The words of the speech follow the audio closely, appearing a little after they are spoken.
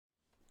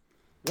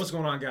What's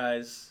going on,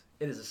 guys?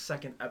 It is the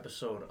second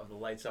episode of the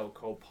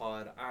Lightsoutco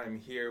pod. I'm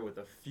here with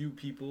a few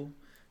people.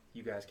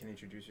 You guys can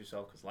introduce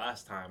yourself because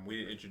last time we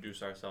didn't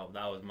introduce ourselves.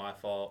 That was my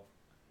fault.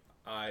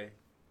 I,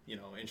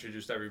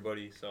 introduced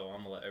everybody, so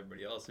I'm going to let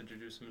everybody else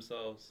introduce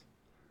themselves.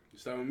 You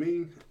start with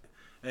me?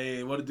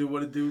 Hey, what it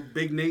do?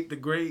 Big Nate the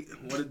Great.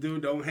 What it do?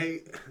 Don't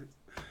hate.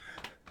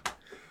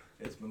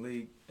 It's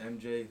Malik,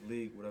 MJ,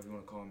 League, whatever you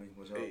want to call me.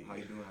 What's up? Hey. How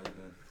you doing? How you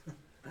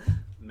been?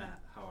 Matt,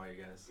 how are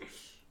you guys?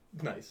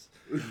 Nice.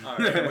 All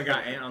right, and we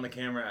got Ant on the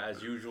camera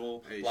as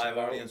usual. Hey, Live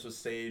audience was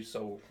staged,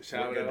 so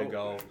we're good to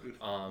go.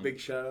 Big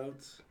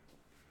shout-outs.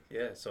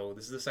 Yeah, so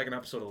this is the second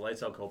episode of the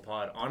Lightsoutco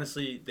pod.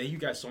 Honestly, thank you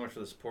guys so much for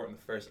the support in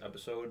the first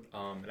episode.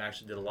 It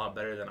actually did a lot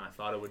better than I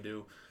thought it would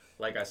do.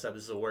 Like I said,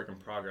 this is a work in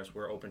progress.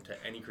 We're open to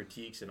any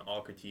critiques and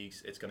all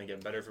critiques. It's going to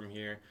get better from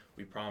here.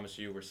 We promise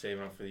you. We're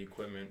saving up for the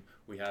equipment.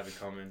 We have it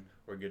coming.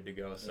 We're good to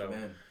go. So,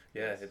 Amen.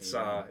 Yeah, it's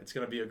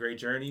going to be a great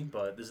journey,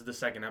 but this is the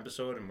second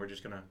episode, and we're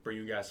just going to bring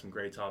you guys some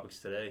great topics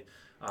today.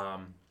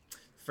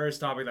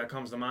 First topic that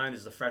comes to mind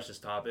is the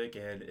freshest topic,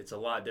 and it's a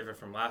lot different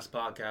from last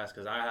podcast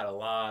because I had a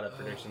lot of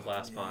predictions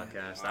last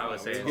podcast. I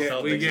was saying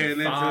Celtics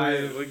in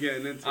 5. We're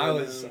getting into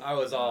it. I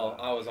was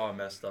all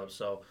messed up.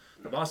 So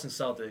the Boston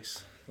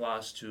Celtics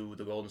lost to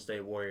the Golden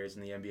State Warriors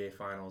in the NBA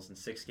Finals in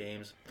 6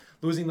 games,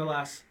 losing the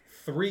last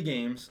 3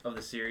 games of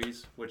the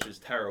series, which is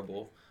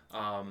terrible.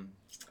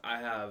 I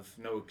have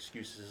no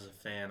excuses as a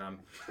fan.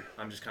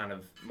 I'm just kind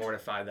of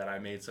mortified that I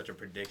made such a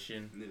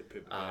prediction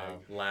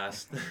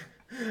last.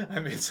 I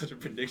made such a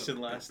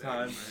prediction last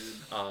time,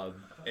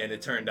 and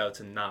it turned out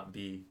to not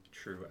be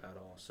true at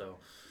all. So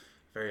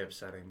very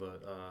upsetting.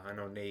 But I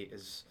know Nate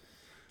is.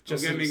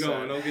 Don't get me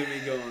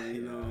going.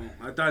 You know,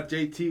 I thought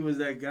JT was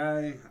that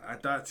guy. I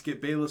thought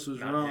Skip Bayless was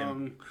not wrong,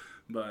 him.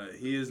 But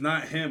he is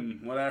not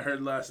him. What I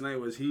heard last night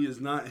was he is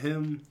not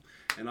him.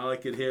 And all I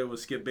could hear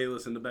was Skip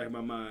Bayless in the back of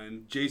my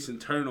mind. Jason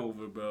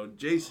Turnover, bro.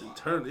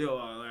 Yo,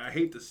 I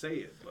hate to say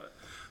it, but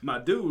my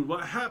dude,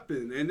 what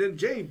happened? And then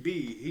JB,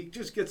 he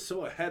just gets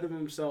so ahead of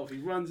himself. He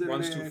runs there.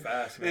 Too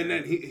fast, man. And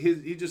then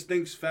he just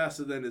thinks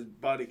faster than his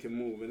body can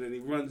move. And then he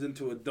runs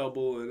into a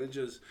double, and it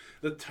just,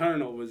 the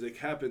turnovers, it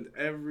happened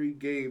every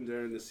game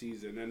during the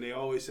season. And they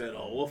always said,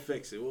 oh, we'll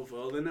fix it.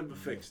 Well, they never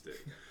fixed it.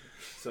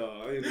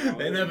 So,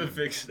 they never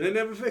fixed it. They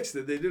never fixed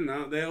it. They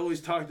didn't. They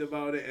always talked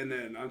about it, and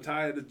then I'm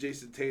tired of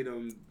Jason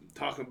Tatum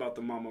talking about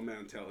the mama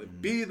mentality.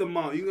 Mm-hmm. Be the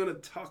mom. You're gonna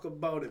talk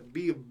about it.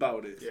 Be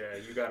about it. Yeah,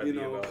 you gotta. Be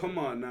about come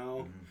it. on now.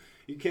 Mm-hmm.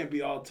 You can't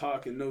be all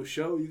talk and no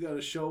show. You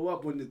gotta show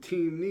up when the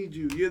team needs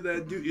you. You're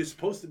that dude. You're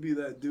supposed to be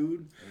that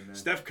dude. Amen.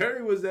 Steph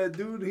Curry was that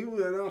dude. He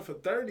went out for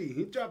 30.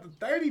 He dropped a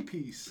 30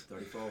 piece.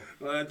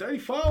 34.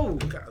 34.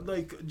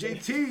 Like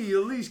JT,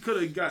 at least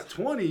could have got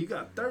 20. You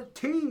got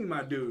 13,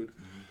 my dude.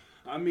 Mm-hmm.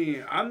 I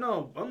mean, I'm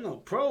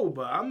no pro,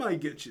 but I might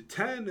get you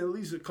 10, at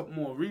least a couple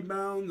more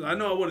rebounds. I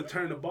know I would have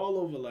turned the ball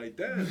over like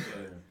that,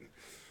 but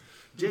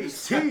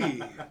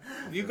JT,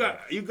 you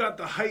got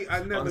the height I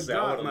never Honestly,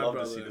 got, I would my have loved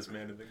brother. to see this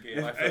man in the game.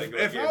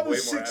 If I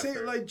was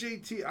 6'8" like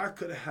JT, I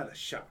could have had a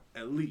shot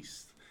at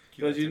least.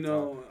 Because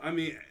I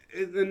mean,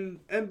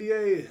 in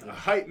NBA,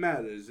 height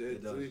matters.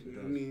 It does.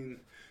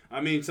 I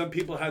mean, some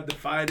people have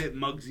defied it.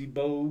 Muggsy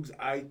Bogues,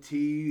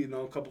 IT,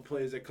 a couple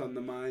players that come to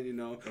mind.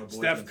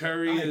 Steph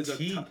Curry is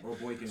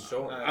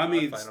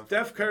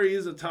Steph Curry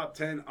is a top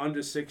 10 under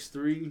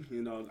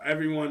 6'3".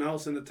 Everyone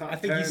else in the top 10. I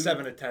think he's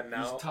 7 to 10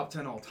 now. He's top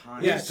 10 all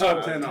time. Yeah, he's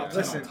top 10 all time.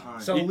 Listen,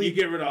 so you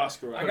get rid of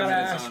Oscar. I gotta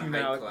ask you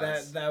now.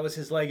 That was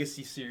his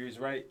legacy series,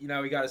 right? He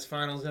got his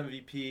Finals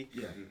MVP.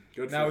 Yeah,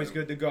 good. Now he's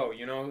good to go.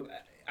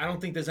 I don't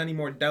think there's any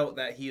more doubt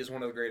that he is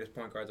one of the greatest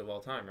point guards of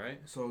all time, right?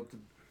 So to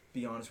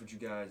be honest with you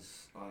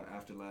guys,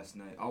 after last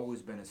night, I've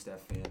always been a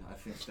Steph fan. I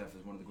think Steph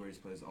is one of the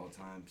greatest players of all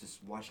time.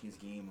 Just watching his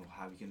game, of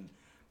how he can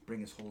bring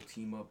his whole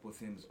team up with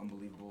him is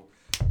unbelievable.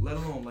 Let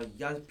alone,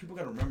 people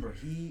got to remember,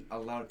 he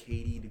allowed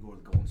KD to go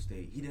to Golden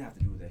State. He didn't have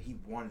to do that. He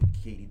wanted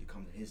KD to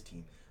come to his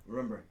team.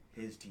 Remember,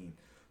 his team.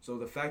 So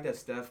the fact that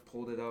Steph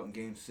pulled it out in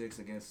Game 6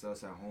 against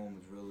us at home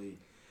is really...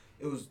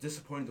 It was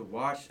disappointing to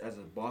watch as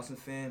a Boston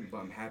fan, but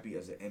I'm happy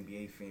as an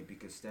NBA fan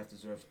because Steph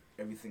deserves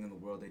everything in the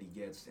world that he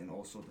gets, and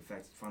also the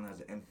fact that he finally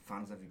has an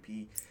Finals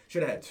MVP.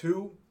 Should have had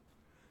 2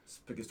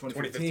 because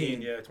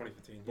 2015. Yeah,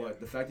 2015. But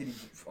the fact that he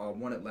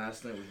won it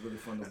last night was really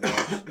fun to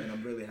watch, and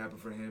I'm really happy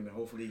for him, and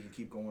hopefully he can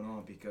keep going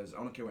on because I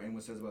don't care what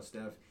anyone says about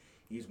Steph.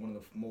 He's one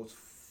of the most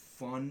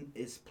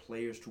funnest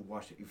players to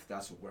watch, if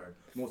that's a word.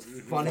 Most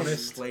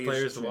funnest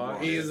players to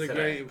watch. He is a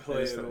great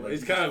player.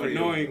 He's kind of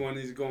annoying when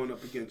he's going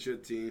up against your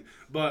team.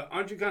 But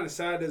aren't you kind of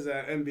sad as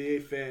an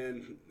NBA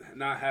fan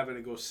not having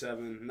to go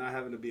 7, not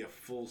having to be a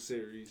full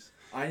series?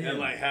 And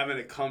having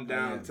it come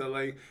down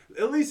to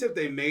at least if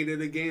they made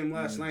it a game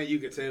last night, you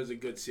could say it was a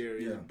good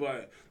series. Yeah.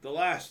 But the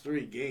last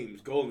 3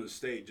 games, Golden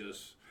State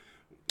just...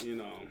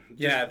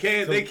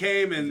 they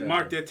came and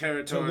marked their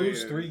territory. To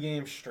lose 3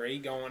 games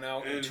straight going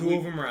out, and 2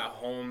 of them are at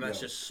home, that's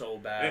just so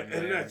bad.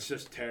 And that's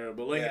just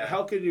terrible.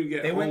 How can you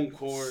get home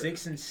court?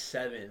 6 and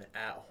 7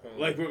 at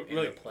home in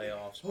the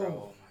playoffs, bro.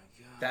 Oh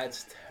my God.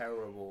 That's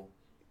terrible.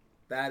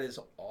 That is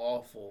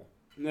awful.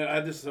 No,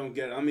 I just don't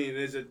get it. I mean,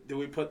 do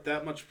we put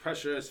that much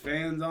pressure as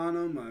fans on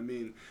them? I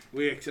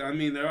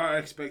mean, there are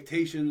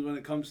expectations when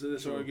it comes to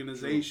this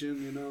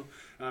organization. You know,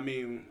 I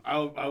mean, I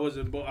was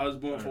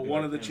born for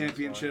one of the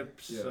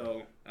championships,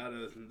 so out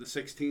of the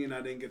 16,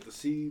 I didn't get to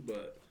see,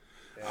 but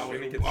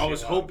I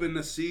was hoping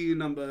to see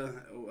number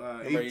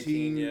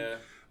 18. Yeah.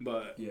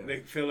 But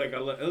they feel like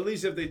at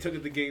least if they took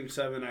it to Game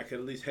 7, I could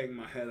at least hang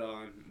my head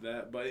on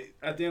that. But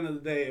at the end of the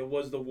day, it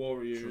was the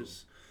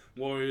Warriors.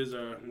 Warriors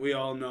we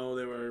all know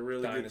they were a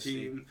really good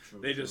team.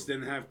 They just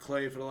didn't have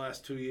Clay for the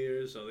last 2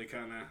 years, so they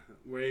kind of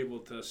were able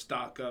to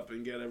stock up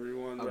and get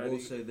everyone ready. I will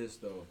say this,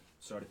 though.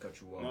 Sorry to cut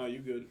you off. No, you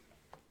good.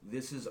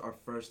 This is our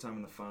first time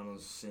in the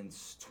finals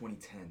since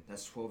 2010.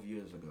 That's 12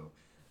 years ago.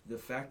 The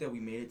fact that we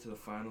made it to the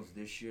finals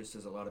this year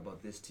says a lot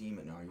about this team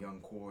and our young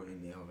core,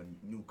 and they have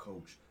a new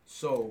coach.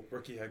 So,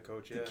 rookie head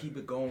coach, to keep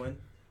it going,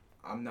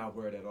 I'm not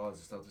worried at all as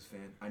a Celtics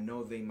fan. I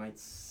know they might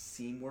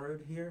seem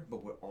worried here,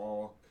 but we're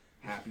all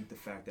happy with the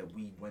fact that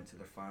we went to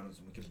the finals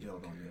and we can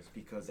build on this,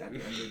 because at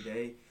the end of the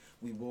day,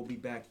 we will be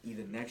back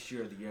either next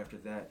year or the year after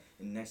that,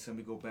 and next time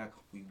we go back,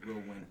 we will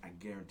win. I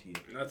guarantee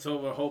it. That's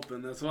what we're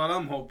hoping. That's what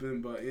I'm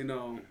hoping. But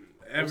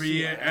every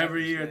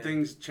year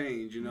things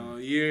change.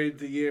 Year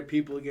to year,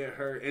 people get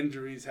hurt,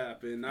 injuries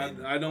happen.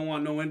 I don't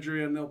want no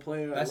injury on no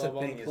player. That's I love the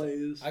thing all the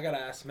players. I gotta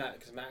ask Matt,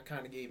 because Matt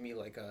kind of gave me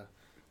like a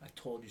 "I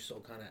told you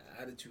so" kind of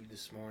attitude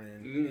this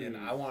morning, and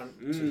I want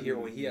to hear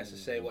what he has to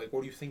say. Like,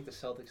 what do you think the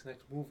Celtics'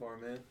 next move are,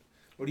 man?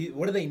 What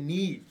do they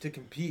need to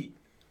compete?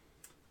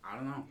 I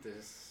don't know. They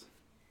just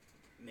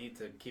need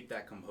to keep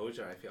that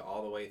composure, I feel,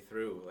 all the way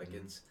through. Like,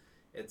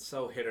 it's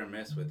so hit or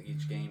miss with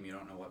each game. You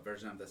don't know what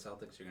version of the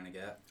Celtics you're going to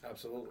get.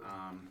 Absolutely.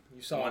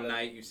 You saw one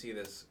night, you see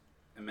this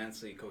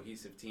immensely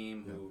cohesive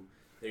team who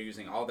they're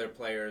using all their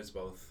players,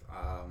 both,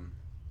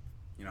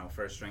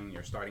 first string,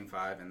 your starting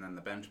five, and then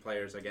the bench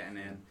players are getting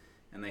in,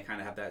 and they kind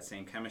of have that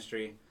same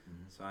chemistry.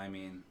 So, I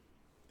mean,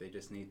 they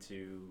just need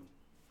to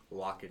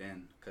lock it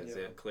in, because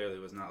it clearly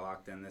was not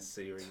locked in this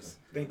series.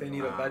 I think they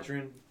need a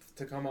veteran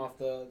to come off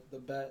the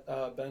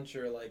bench,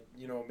 or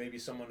maybe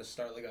someone to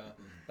start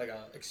like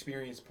a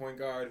experienced point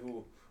guard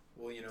who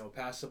will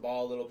pass the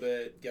ball a little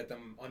bit, get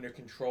them under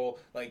control.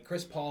 Like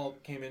Chris Paul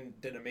came in,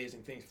 did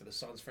amazing things for the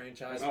Suns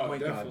franchise. That's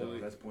point guard, though.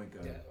 That's point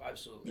guard. Yeah,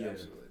 absolutely.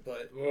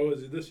 But what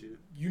was it this year?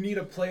 You need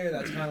a player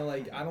that's kind of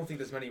like, I don't think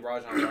there's many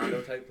Rajon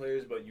Rondo type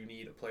players, but you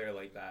need a player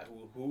like that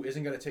who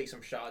isn't going to take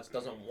some shots,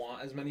 doesn't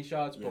want as many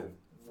shots, but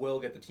will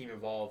get the team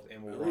involved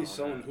and will at least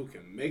someone who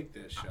can make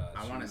their shots.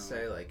 I want to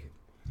say, like,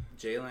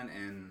 Jalen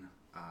and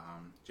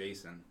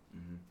Jason,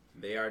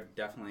 they are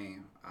definitely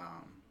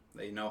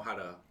they know how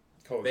to.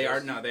 They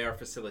are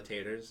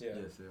facilitators. Yeah.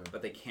 Yes, they are.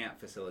 But they can't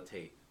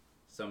facilitate.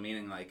 So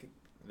meaning, like,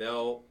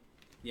 they'll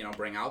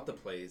bring out the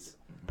plays,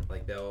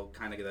 like they'll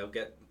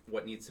get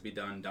what needs to be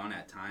done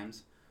at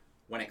times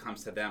when it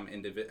comes to them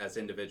as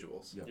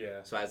individuals. Yeah.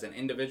 So as an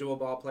individual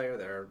ball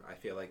player, I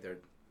feel like they're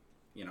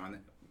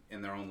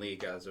in their own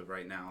league as of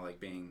right now, like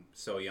being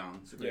so young.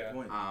 That's a great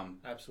point.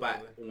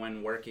 Absolutely. But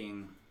when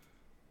working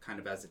kind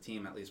of as a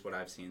team, at least what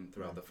I've seen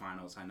throughout the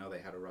finals, I know they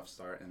had a rough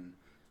start in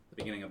the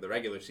beginning of the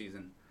regular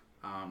season.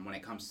 When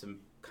it comes to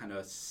kind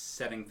of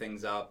setting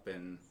things up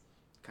and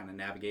kind of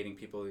navigating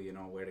people,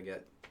 where to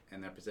get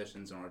in their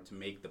positions in order to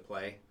make the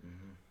play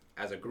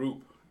as a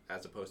group,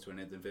 as opposed to an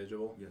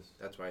individual. Yes.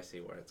 That's where I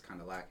see where it's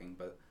kind of lacking.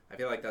 But I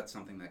feel like that's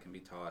something that can be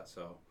taught.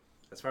 So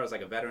as far as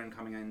like a veteran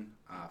coming in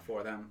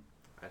for them,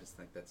 I just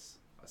think that's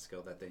a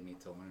skill that they need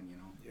to learn,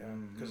 Yeah,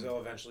 because they'll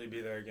eventually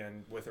be there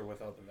again with or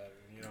without the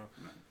veteran,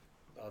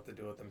 They'll have to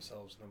do it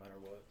themselves no matter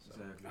what. So.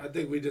 Exactly. I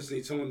think we just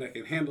need someone that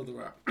can handle the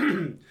rock.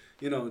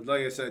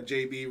 Like I said,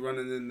 JB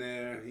running in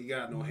there, he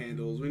got no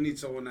handles. We need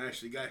someone that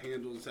actually got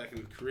handles that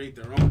can create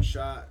their own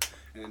shot.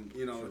 And,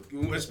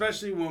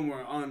 especially when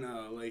we're on,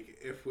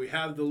 if we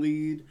have the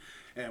lead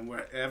and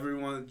where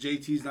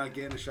JT's not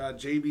getting a shot,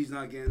 JB's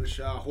not getting a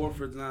shot,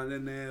 Horford's not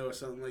in there or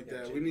something like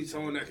that. We need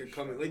someone that can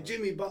come in. Like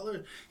Jimmy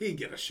Butler, he'd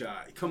get a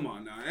shot. Come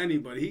on now.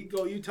 Anybody.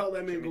 You tell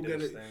that man, go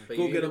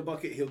get a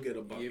bucket, he'll get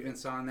a bucket. You even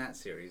saw in that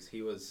series,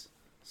 he was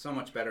so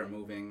much better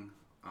moving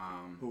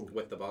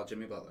with the ball,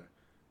 Jimmy Butler.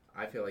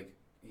 I feel like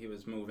he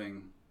was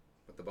moving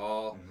with the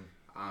ball.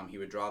 He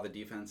would draw the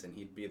defense, and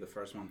he'd be the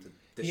first one to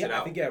dish it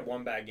out. I think he had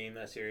one bad game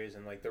that series,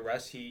 and like the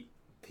rest, he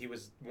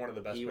was one of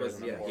the best players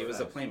on the court. He was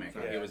a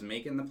playmaker. Yeah. He was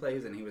making the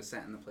plays, and he was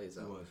setting the plays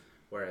up. He was.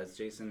 Whereas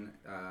Jason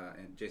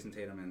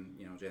Tatum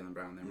and Jaylen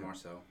Brown, they're more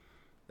so.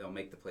 They'll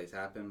make the plays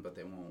happen, but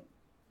they won't.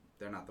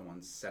 They're not the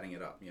ones setting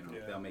it up.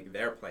 They'll make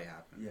their play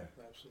happen. Yeah,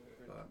 absolutely.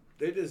 But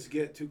they just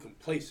get too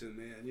complacent,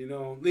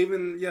 man.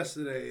 Even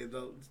yesterday,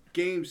 the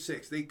Game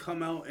 6, they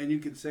come out and you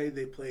could say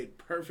they played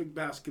perfect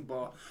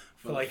basketball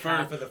for like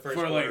half of the first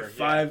quarter. Like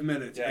 5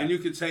 minutes, and you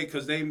could say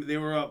because they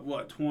were up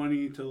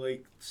 20 to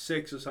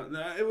 6 or something.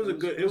 It was a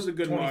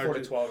good 24 margin.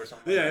 to 12 or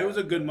something. Yeah, it was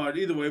a good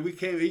margin. Either way,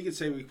 you could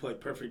say we played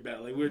perfect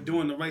ball. Like we were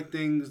doing the right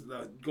things.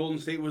 The Golden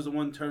State was the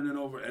one turning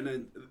over, and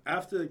then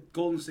after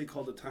Golden State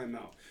called the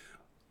timeout.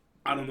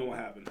 I don't know what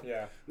happened.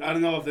 Yeah. I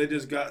don't know if they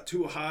just got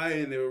too high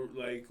and they were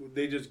like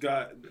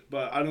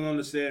but I don't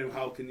understand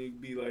how can you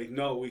be like,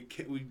 no, we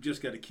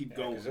just got to keep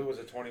going. Because it was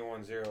a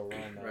 21-0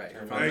 run.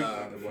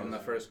 Right. From the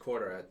first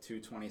quarter at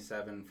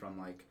 2:27 from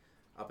like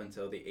up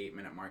until the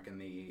 8-minute mark in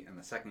the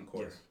second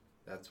quarter. Yes.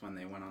 That's when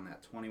they went on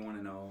that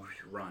 21-0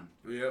 run.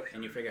 Yep.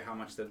 And you figure how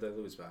much did they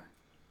lose by?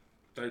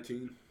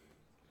 13.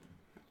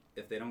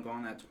 If they don't go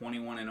on that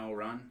 21-0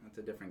 run, that's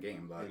a different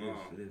game. But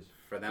It is.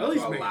 for them At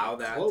least to make allow it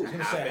that close. to I was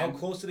gonna say, how happen,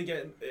 close did it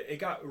get? It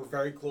got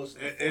very close. To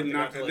the fourth. And It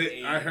got to,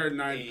 like, I heard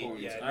 9 eight,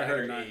 points. yeah, I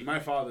heard 9 or 9. 8. My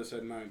father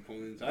said 9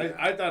 points. Yeah.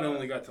 I thought it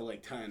only got to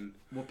like 10.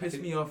 What pissed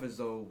me off is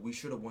though we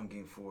should have won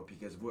Game 4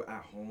 because we're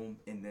at home,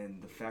 and then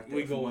the fact that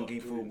We if we go won up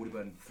Game 4 three. would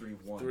have been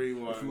 3-1. 3-1.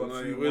 If we were up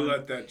Like, 3-1, we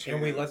let that chance.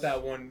 And we let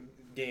that one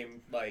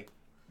game, like,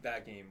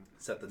 that game.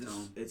 set the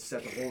tone. It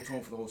set the whole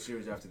tone for the whole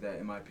series after that,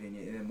 in my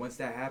opinion. And then once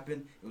that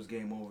happened, it was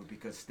game over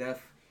because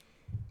Steph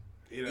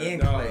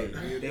and Clay,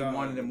 they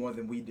wanted it more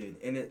than we did.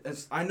 And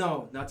it's I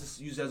know, not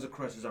to use it as a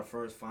crush, it's our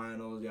first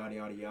finals, yada,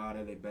 yada,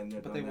 yada. They've been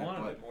there, But done they that,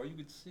 wanted but it more. You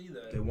could see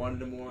that. they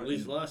wanted it more. At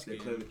least and last they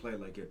game. clearly played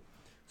like it.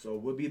 So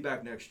we'll be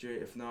back next year,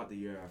 if not the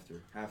year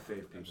after. Have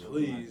faith, people.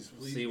 Please.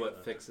 See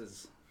what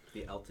fixes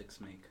the Celtics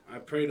make. I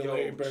pray to Yo,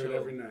 Larry Bird chill.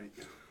 every night.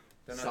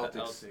 They're not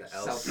Celtics. the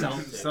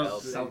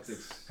Celtics.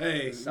 Celtics.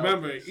 Hey, Celtics.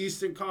 remember,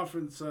 Eastern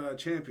Conference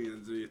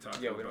champions that you're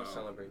talking Yeah, about. we don't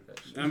celebrate that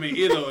shit. I mean,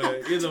 either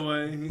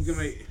way, he can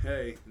make.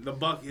 Hey,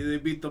 they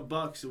beat the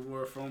Bucks, who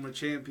were a former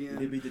champion.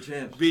 They beat the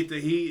champs. Beat the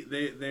Heat.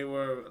 They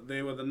were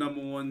the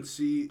number 1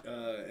 seed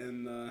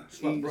in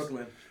Swept East.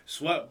 Brooklyn.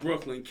 Swept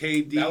Brooklyn.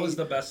 KD. That was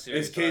the best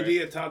series. Is KD sorry.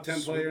 a top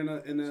 10 player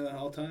in the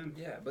all time?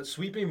 Yeah, but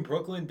sweeping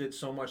Brooklyn did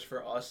so much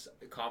for us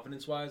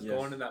confidence-wise. Yes.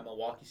 Going in that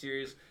Milwaukee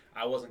series,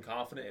 I wasn't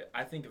confident.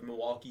 I think if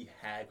Milwaukee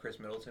had Chris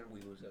Middleton,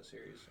 we lose that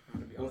series. I'm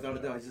gonna be honest. Without a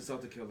with doubt, that. he's a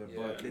Celtic killer,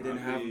 Yeah. but they didn't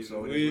have him,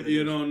 so it is what it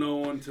You is. don't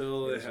know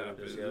until It it is what it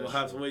happens. is, yeah, We'll that's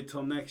have to true. wait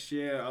till next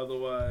year.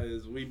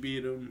 Otherwise, we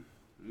beat them.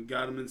 We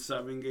got them in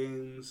 7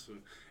 games.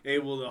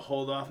 Able to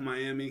hold off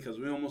Miami because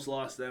we almost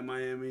lost that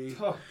Miami.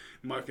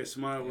 Marcus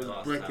Smart was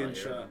lost bricking out,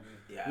 yeah. shot.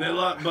 Yeah. They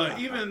lost, but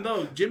even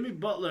though Jimmy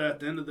Butler at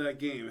the end of that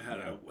game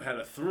had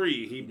a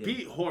 3, he did.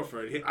 beat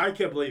Horford. I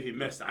can't believe he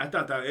missed it. I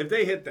thought that if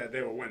they hit that,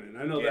 they were winning.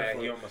 I know Yeah,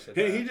 that. he almost hit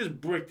He that.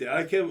 just bricked it.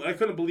 I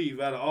couldn't believe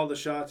out of all the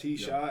shots he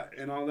shot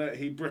and all that,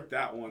 he bricked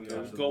that one. To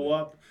Absolutely. go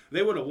up,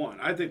 they would have won.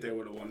 I think they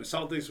would have won. The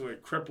Celtics were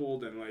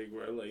crippled and were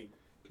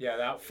Yeah,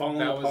 that falling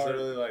was apart.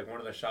 literally like one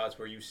of the shots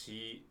where you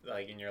see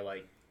like, and you're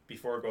like,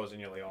 before it goes in,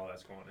 you're like, oh,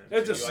 that's going in.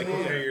 It's a So you, soul,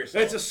 like, hear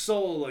yourself. it's a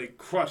soul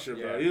crusher,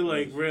 bro. Yeah. You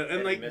real and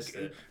And like he missed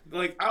it.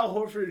 like Al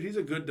Horford, he's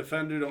a good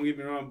defender. Don't get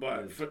me wrong,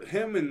 but Yes. for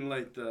him and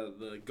like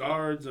the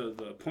guards or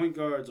the point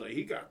guards, like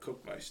he got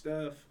cooked by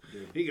Steph.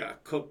 Yeah. He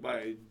got cooked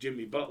by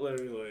Jimmy Butler.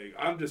 Like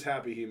I'm just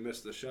happy he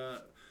missed the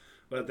shot.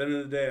 But at the end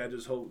of the day, I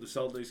just hope the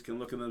Celtics can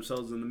look at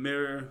themselves in the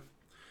mirror.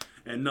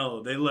 And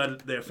no, they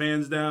let their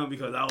fans down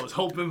because I was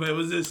hoping, but it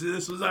was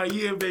this was our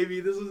year, baby.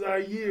 This was our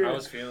year. I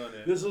was feeling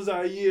it. This was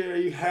our year.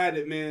 You had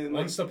it, man.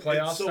 Once Like, the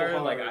playoffs it's so started,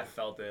 hard. like I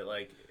felt it.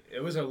 Like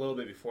it was a little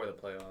bit before the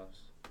playoffs.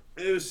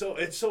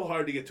 It's so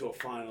hard to get to a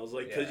finals,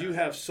 like because Yeah. you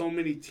have so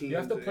many teams. You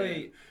have to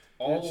play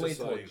all it's the way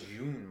just till like-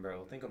 June,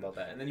 bro. Think about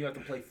that, and then you have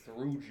to play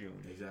through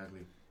June.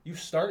 Exactly. You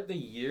start the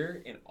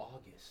year in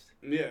August.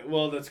 Yeah,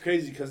 well, that's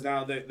crazy because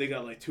now they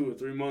got like 2 or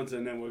 3 months,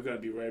 and then we're gonna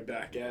be right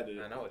back at it.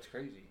 I know it's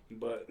crazy.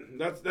 But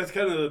that's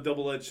kind of the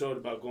double-edged sword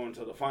about going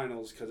to the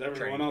finals because everyone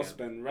Training else camp.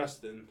 been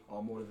resting.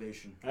 All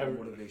motivation. All Every-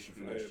 motivation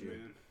for Yeah, next year.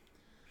 man.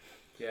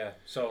 Yeah.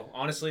 So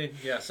honestly,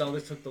 yeah,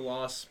 Celtics took the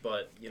loss,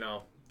 but you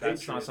know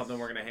that's not Patriots. something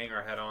we're gonna hang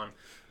our head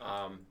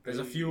on. There's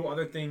a few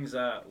other things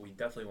that we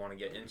definitely want to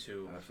get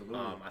into. Absolutely.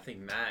 I think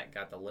Matt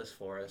got the list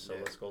for us, so Yeah.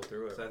 let's go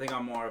through it. So I think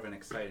on more of an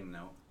exciting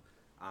note,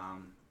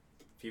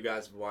 if you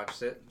guys have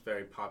watched it, it's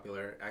very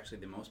popular, actually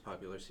the most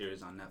popular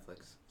series on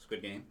Netflix,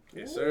 Squid Game.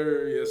 Yes,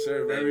 sir. Yes,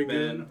 sir. Very They've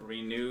been good.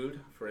 renewed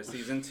for a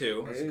season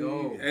 2. Let's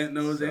go. Aunt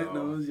knows, So- Aunt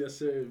knows. Yes,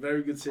 sir.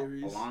 Very good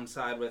series.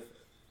 Alongside with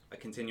a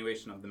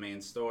continuation of the main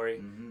story,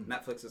 Mhm.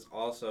 Netflix is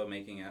also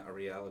making it a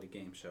reality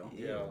game show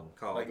Yeah,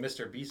 called like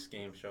Mr. Beast's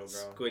game show, bro.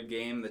 Squid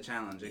Game: The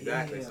Challenge.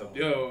 Exactly. Yeah. So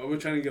Yo, are we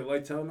trying to get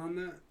lights out on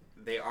that?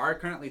 they are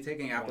currently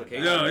taking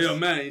applications. Yo,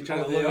 man, you trying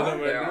to Oh, look they it up are?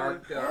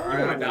 right There now? are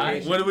Oh my God.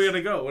 applications. Where are we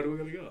gonna go? Where are we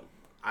gonna go?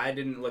 I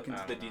didn't look into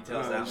I the don't know.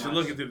 details We that should much.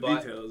 look into the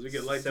but details. We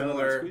get lights out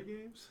similar- on Squid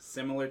Games.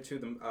 Similar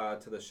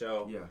to the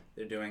show, Yeah.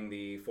 they're doing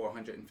the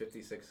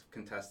 456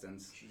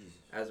 contestants. Jesus.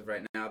 As of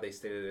right now, they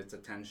stated it's a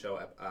 10 show,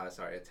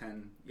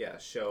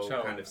 show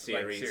So, kind of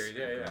series. Like, series.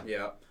 Yeah.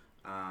 Yep.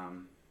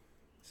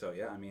 So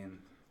yeah, I mean,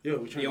 Yo,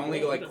 we trying the to only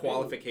go? like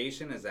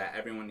qualification is that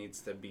everyone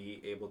needs to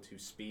be able to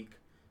speak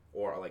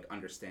or like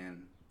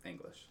understand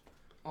English.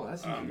 Oh,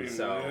 that's I mean, easy.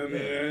 So-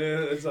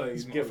 it's like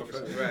He's get more for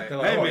professional. Right. They're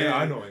like, Hey oh, man, yeah,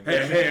 I know him.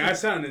 Hey, I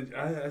sounded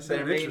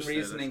Their main interested.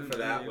 reasoning I for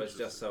sounded that really was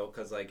just so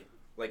because like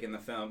in the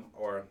film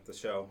or the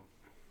show,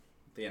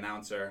 the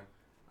announcer,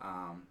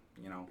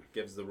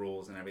 gives the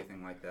rules and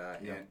everything like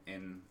that Yeah.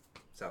 in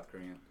South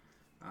Korean,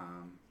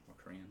 or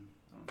Korean.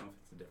 I don't know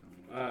if it's a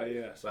different one.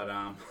 yes. But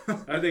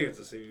I think it's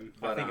the same.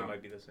 I think but, it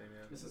might be the same.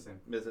 Yeah. It's the same.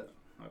 is it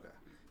okay?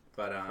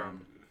 But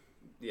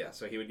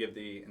so he would give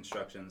the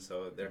instructions.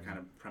 So they're kind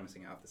of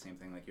premising out the same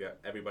thing. Like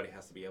everybody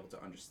has to be able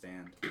to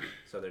understand.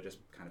 So they're just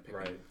kind of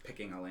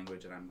picking a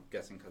language, and I'm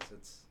guessing because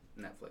it's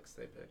Netflix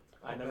they picked.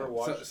 I never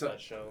watched that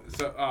show.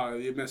 So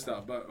you missed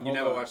out. But you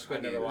never watched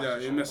Squid Game. Yeah,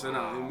 you're missing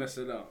out. You're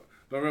missing out.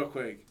 But real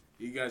quick,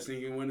 you guys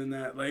think you're winning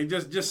that? Like,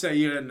 just say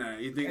you're in that.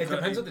 You think it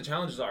depends what the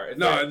challenges are. If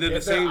they're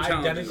the same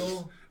challenges.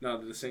 Identical, no,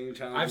 they're the same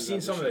challenges. I've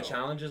seen some of the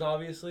challenges,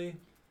 obviously.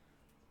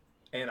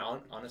 And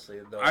honestly,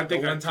 I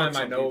think the one time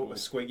I know people.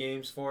 Squid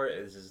Games for it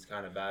is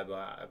kind of bad,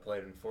 but I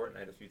played in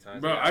Fortnite a few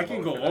times. Bro, I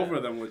can go over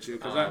them with you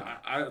because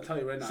I'll tell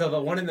you right now. So the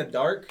one in the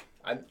dark,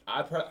 I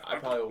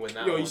probably would win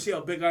that. Yo, one. you see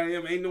how big I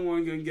am? Ain't no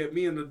one gonna get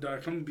me in the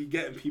dark. I'm gonna be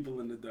getting people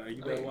in the dark.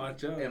 You better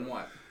watch out. And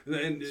what?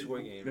 And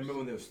Squid Games. Remember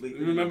when they were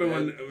sleeping? Remember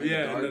when?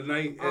 In the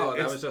night. Oh,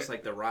 that was just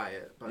like the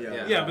riot. But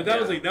yeah, but that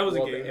was a game.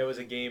 It was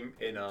a game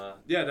in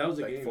that was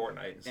a like game.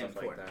 Fortnite and stuff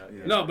like that.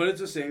 Yeah. No, but it's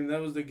the same.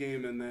 That was the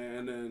game in there,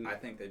 and then I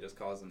think they just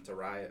caused them to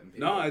riot. And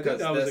no, I think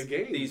that was a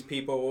game. These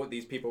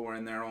people were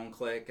in their own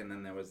clique, and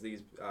then there was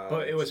these.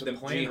 But it was the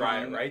planned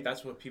riot, right?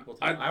 That's what people.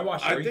 I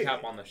watched a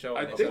recap on the show.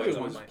 I think it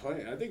was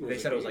planned. I think they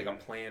said it was like a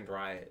planned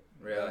riot.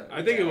 Really?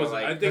 I think it was.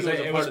 I think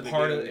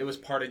it was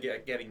part of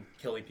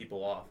killing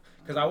people off.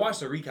 Because I watched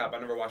the recap, I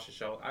never watched the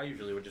show. I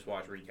usually would just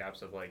watch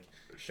recaps of like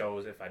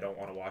shows if I don't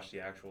want to watch the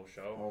actual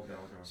show. Okay.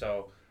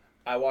 So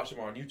I watched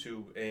them on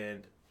YouTube,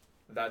 and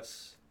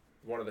that's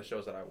one of the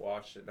shows that I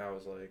watched, and I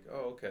was like,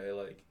 oh, okay,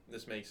 like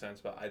this makes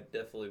sense, but I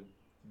definitely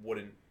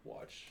wouldn't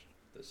watch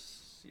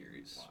this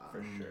series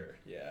for sure.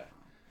 Yeah.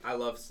 I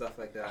love stuff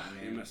like that. I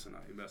mean, you're messing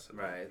up.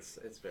 Right,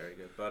 it's very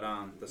good. But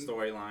the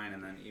storyline,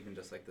 and then even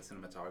just like the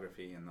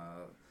cinematography and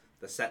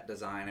the set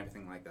design,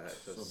 everything like that,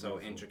 it's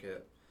so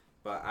intricate.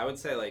 But I would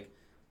say, like,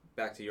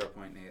 back to your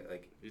point, Nate,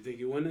 like... You think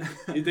you win it?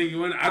 You think you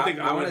win it? I think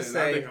I want to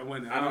say, I think I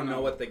win it. I don't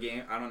know what the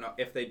game... I don't know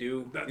if they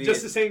do...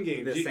 Just the same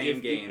games. The same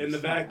games. In the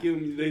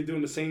vacuum, they're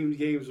doing the same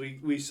games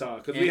we saw.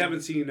 Because we haven't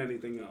seen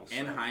anything else.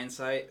 In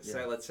hindsight,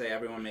 say, let's say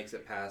everyone makes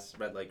it past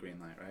red light, green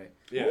light, right?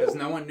 Yeah. Because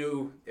no one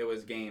knew it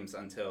was games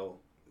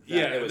until...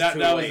 That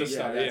was the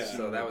start,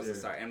 So that was the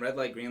start. And red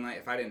light, green light,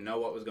 if I didn't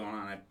know what was going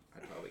on, I'd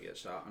probably get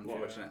shot,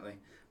 unfortunately.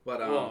 But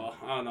well,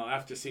 I don't know.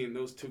 After seeing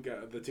those two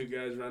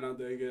guys run out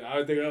there again,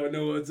 I think I would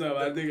know what's up.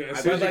 I think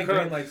red light,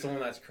 green light's the one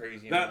that's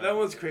crazy. That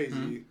one's crazy.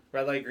 Mm-hmm.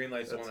 Red light, green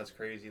light's the one that's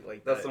crazy.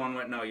 Like that's the one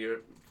where your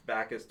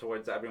back is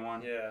towards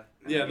everyone. Yeah.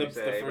 That's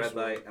the first red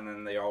light, and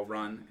then they all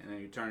run, and then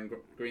you turn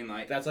green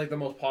light. That's like the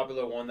most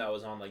popular one that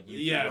was on like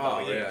YouTube.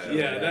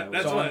 Yeah.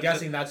 That's so I'm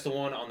guessing that's the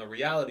one on the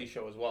reality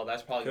show as well.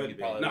 That's probably gonna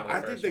be No, I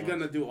think they're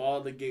gonna do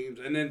all the games,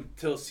 and then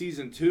till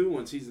season 2,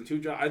 when season 2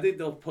 drops, I think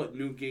they'll put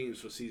new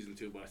games for season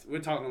 2. But we're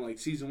talking like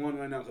season 1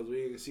 right now because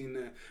we ain't seen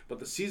that. But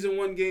the season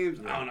 1 games,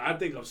 I don't know. I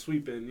think I'm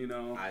sweeping.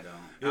 I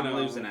don't. I'm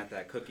losing at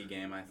that cookie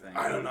game. I think.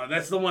 I don't know.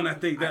 That's the one I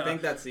think. I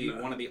think that's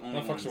one of the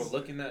only ones. Motherfuckers were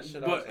looking that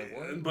shit up.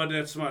 But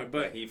that's smart.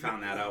 But he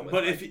found that out.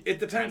 But if it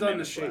depends on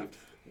the shape.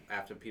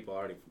 After people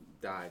already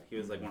died, he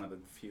was like one of the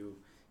few.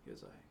 He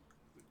was like,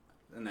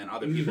 and then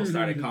other people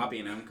started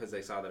copying him because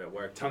they saw that it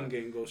worked. Tongue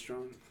game goes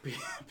strong.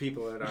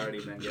 People had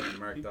already been getting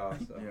murked off.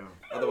 So.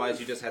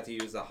 Otherwise, you just had to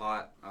use a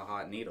hot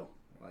needle.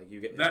 Like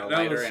you get a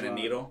lighter and a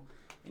needle,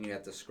 and you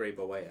have to scrape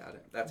away at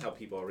it. That's how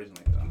people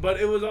originally done it. But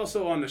it was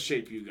also on the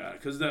shape you got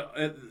because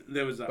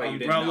there was an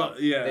umbrella.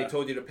 Yeah, they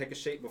told you to pick a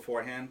shape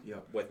beforehand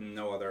with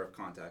no other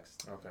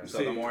context. Okay.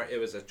 So the more it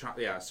was a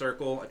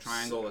circle, a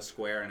triangle, a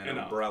square, and an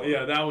umbrella.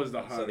 Yeah, that was the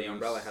hardest. So the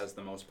umbrella has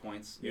the most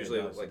points.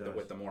 Usually,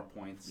 with the more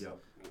points. Yep.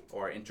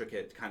 Or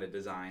intricate kind of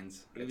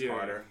designs, it's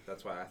harder.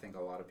 That's why I think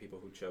a lot of people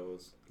who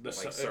chose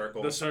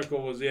circle. The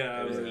circle was it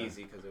was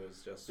easy because it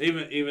was just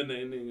even the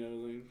ending. I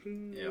was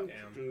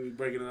like,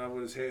 breaking it up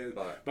with his hand.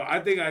 But I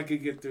think I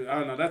could get through. I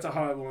don't know. That's a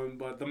hard one.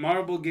 But the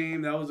marble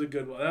game, that was a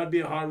good one. That would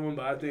be a hard one.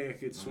 But I think I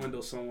could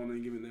swindle someone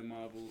and give me their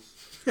marbles.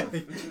 Who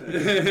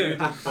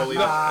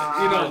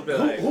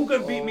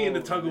can beat me in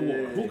the tug of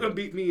war? Who can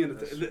beat me in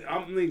the?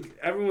 I'm like,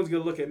 everyone's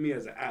gonna look at me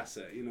as an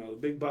asset. The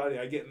big body.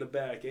 I get in the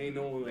back. Ain't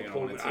no one gonna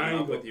pull me. I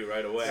ain't with you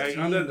right away. It's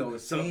not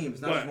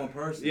just one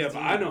person. Yeah, but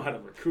I know how to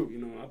recruit.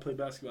 I play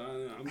basketball.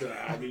 I'm good.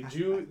 I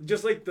mean,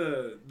 just like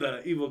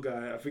the evil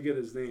guy. I forget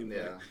his name.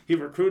 Yeah, he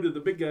recruited the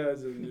big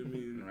guys,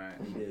 and right.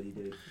 He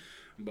did.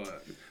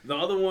 But the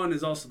other one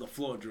is also the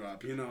floor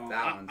drop.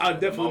 I'll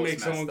definitely make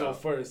someone go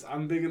first.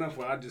 I'm big enough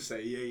where I just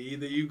say,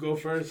 either you go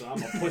first or I'm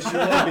gonna push you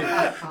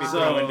up.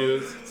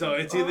 So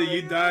it's either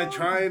you die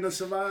trying to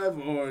survive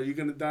or you're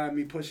gonna die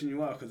me pushing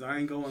you out because I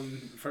ain't going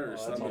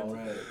first. That's all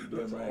right.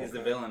 He's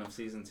the villain of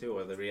season 2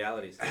 or the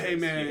reality series. Hey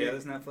man, you hear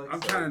this, Netflix? I'm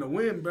trying to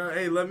win, bro.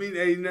 Hey,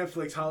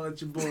 Netflix, holler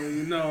at your boy.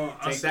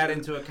 Take that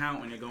into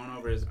account when you're going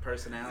over his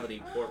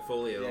personality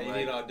portfolio. Yeah, you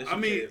need audition. I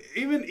mean,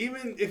 even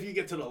if you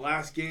get to the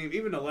last game,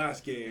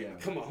 game. Yeah.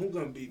 Come on, who's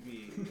gonna beat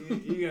me?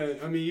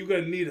 You're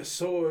gonna need a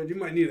sword. You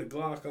might need a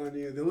Glock on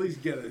you. At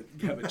least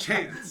have a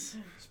chance.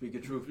 Speak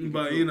of truth.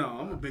 But you know,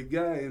 I'm a big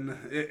guy, and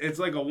it's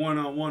like a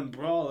one-on-one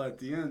brawl at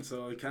the end.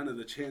 So kind of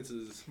the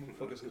chances.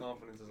 Focus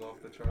confidence is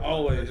off the chart.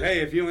 Always.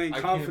 Hey, if you ain't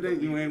I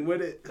confident, you ain't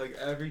with it. It's like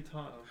every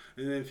time.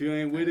 And if you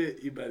ain't with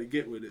it, you better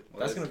get with it. Well,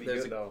 That's gonna be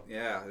good though.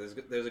 Yeah,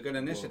 there's a good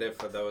initiative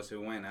for those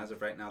who win. As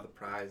of right now, the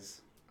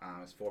prize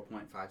is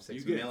 $4.56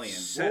 You million. get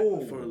set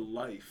Whoa. for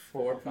life.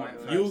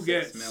 4.56 You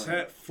get million.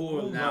 set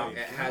for Now life.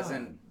 it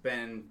hasn't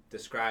been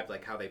described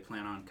like how they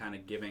plan on kind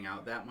of giving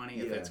out that money.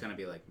 If Yeah. it's going to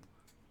be like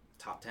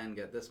top 10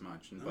 get this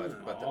much,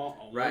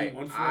 All- right,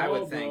 one for I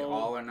all, would think bro.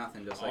 all or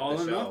nothing, just like All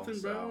the or show. nothing,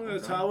 bro. So,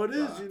 That's how it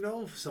is, you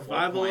know.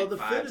 Survival of the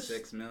fittest.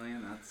 4.56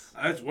 million.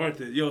 That's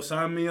worth it. Yo,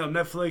 sign me up.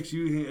 Netflix,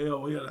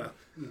 we gotta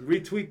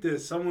retweet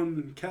this.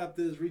 Someone cap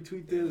this,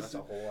 retweet this. That's a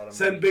whole lot of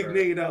Send money Big for-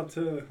 Nate out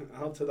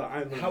to the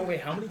island. How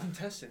many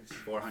contestants?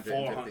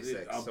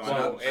 456. 400. So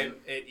Bro,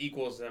 It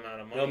equals the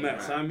amount of money. Yo, Matt,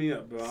 right. sign me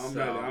up, bro.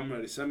 I'm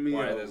ready. Send me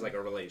where up. there's like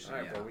a relation. All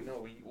right, Yeah. bro. We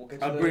know. We'll get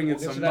you. I'll bring in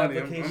some money.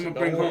 I'm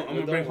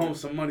gonna bring home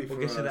some money for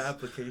We'll get you the us.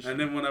 application. And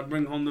then when I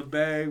bring home the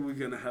bag, we're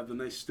gonna have the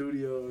nice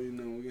studio. You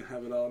know, we're gonna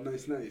have it all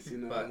nice. You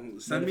know,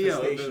 But send me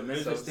out.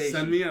 Manifestation.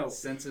 Send me out.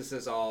 Since this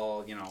is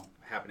all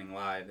happening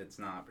live, it's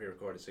not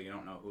pre-recorded, so you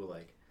don't know who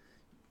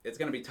it's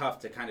going to be tough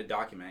to kind of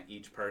document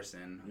each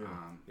person.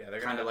 Yeah, they're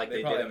kind gonna of like they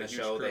they probably did in the have a huge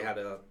show. They crew. had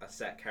a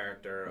set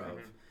character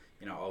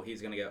of,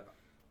 he's going to get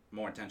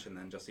more attention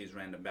than just these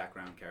random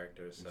background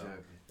characters. So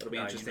Exactly. it'll be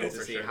Nah, interesting you know to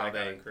for see sure how that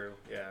kind they. of crew.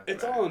 Yeah.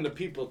 It's all in the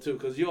people too,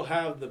 because you'll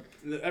have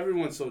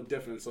everyone's so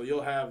different. So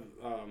you'll have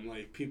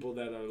like people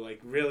that are like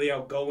really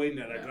outgoing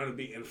that are Yeah. gonna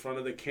be in front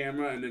of the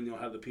camera, and then you'll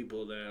have the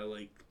people that are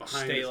like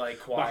Stay like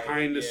quiet.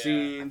 behind the yeah. I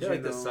scenes. feel like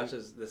you this know.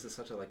 is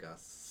such a like a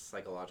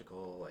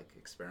psychological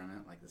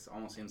experiment. Like this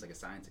almost seems like a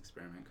science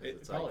experiment because It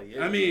it's probably like is.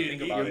 I when you mean, think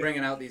you're about you're it.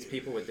 bringing out these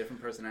people with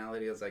different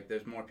personalities. Like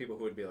there's more people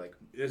who would be like,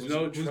 There's who's,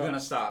 no who's gonna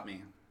trust. stop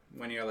me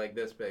when you're like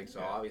this big? So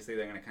Yeah. obviously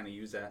they're gonna kind of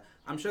use that.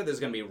 I'm sure there's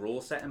gonna be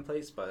rules set in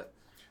place, but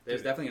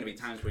there's definitely gonna be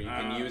times where you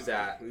can use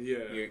that. Yeah.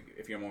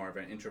 If you're more of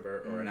an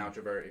introvert or an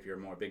outrovert, if you're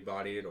more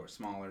big-bodied or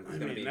smaller, there's I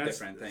gonna mean, be that's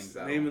different the things.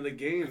 Name of the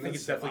game. I think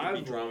it's definitely gonna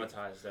be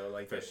dramatized though.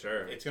 Like For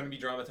sure. it's gonna be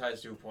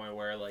dramatized to a point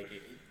where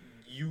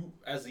you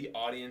as the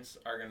audience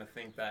are gonna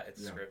think that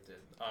it's scripted.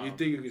 You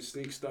think you could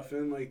sneak stuff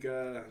in like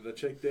the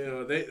chick there?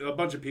 Or a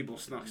bunch of people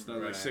snuck stuff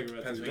like Right.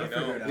 cigarettes. Depends and what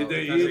stuff. you know. You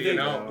Depends think-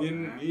 what you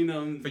know. you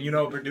know. But you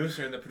know, a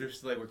producer and the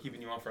producer's like, we're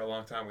keeping you on for a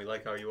long time. We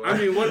like how you are. I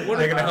mean, what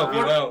they're gonna help you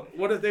out.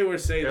 What if they were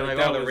saying They're like,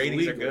 like, that oh, the was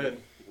ratings legal? are good.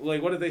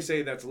 Like, what if they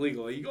say that's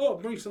legal? Like, oh,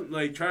 bring some.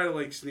 Like, try to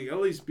like sneak. At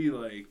least be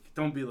like,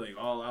 don't be like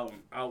all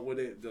out with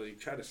it. Like,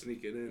 try to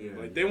sneak it in.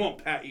 Yeah, like, they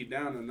won't pat you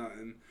down or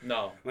nothing.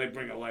 No. Like,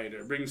 bring a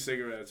lighter, bring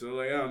cigarettes. Or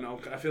like, I don't know.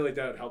 I feel like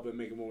that would help it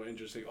make it more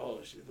interesting. Oh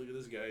shit, look at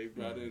this guy. He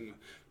brought in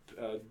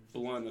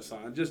blunt or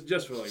something.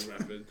 Just for like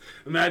rapid.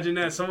 Imagine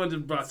that someone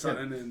just brought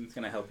something in. It's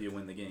gonna help you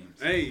win the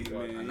games. Hey, a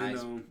man,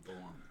 nice you know.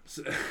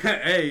 blunt.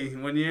 Hey,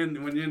 when you're in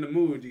the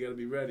mood, you gotta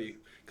be ready.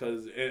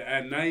 Cause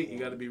at night you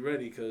gotta be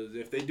ready. Cause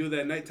if they do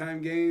that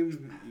nighttime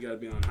game, you gotta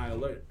be on high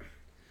alert.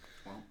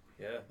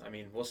 Yeah, I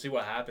mean, we'll see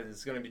what happens.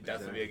 It's gonna be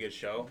definitely be a good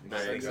show.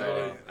 Very I think,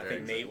 exciting. I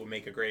think Nate would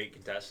make a great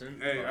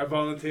contestant. Hey, I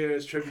volunteer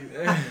as tribute.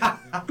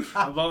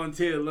 I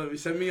volunteer. Let me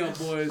send me out,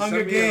 boys. Hunger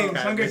Send me Games,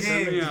 out. Hunger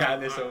Send me Games. out.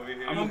 Got this over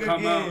here. I'm Hunger gonna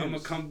come out. Games. I'm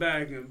gonna come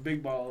back and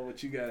big ball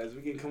with you guys.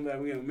 We can come back.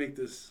 We're gonna make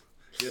this.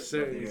 Yes,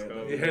 sir. Let's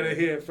go. You heard it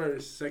here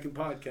first. Second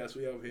podcast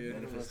we out here.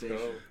 Manifestation.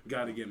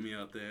 Gotta get me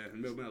out there.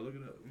 Matt, look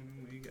it up.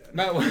 What you got?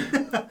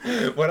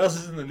 Matt, what else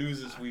is in the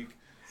news this week?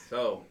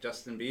 So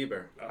Justin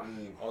Bieber.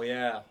 Oh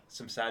yeah,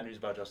 some sad news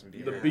about Justin The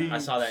Bieber. Beebs. I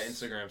saw that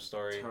Instagram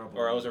story, Terrible.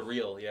 or it was a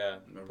reel. Yeah,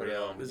 A Put it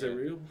reel. on, Is yeah. it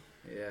real?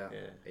 Yeah.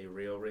 Yeah. A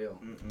real.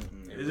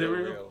 A Is it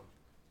real?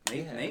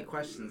 Nate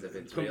questions if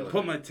it's real.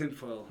 Put my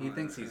tinfoil. He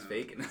thinks he's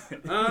faking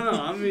it. I don't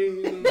know. I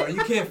mean, Bro,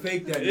 you can't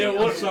fake that. yeah. Nate.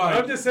 What, I'm sorry.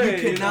 I'm just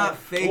saying. You cannot know,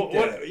 fake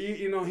what, that.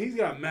 You know, he's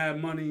got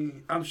mad money.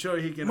 I'm sure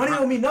he can. Money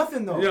don't mean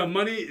nothing though. Yeah,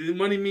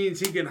 money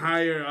means he can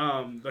hire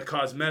the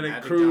cosmetic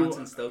Magic crew.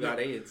 Johnson still got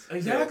AIDS.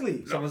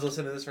 Exactly. Someone's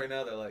listening to this right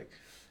now. They're like,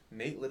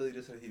 Nate literally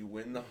just said he'd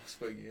win the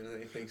Squid Game, and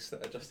he thinks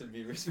that Justin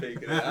Bieber's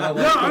faking it. I don't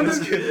No, like I'm this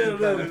just kid.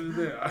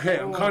 kidding. Hey,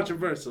 I'm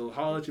controversial.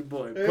 Holla at your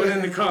boy. Put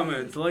in the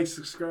comments. Like,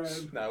 subscribe.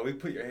 Nah, we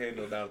put your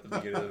handle down at the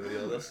beginning of the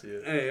video. They'll see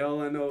it. Hey,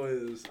 all I know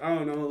is, I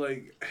don't know,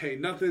 like, hey,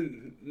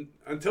 nothing,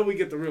 until we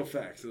get the real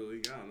facts. So,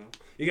 like, I don't know.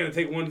 You're going to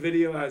take one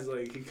video as,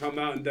 like, he come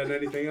out and done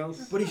anything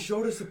else? But he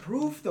showed us the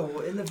proof though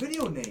in the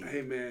video, Nate.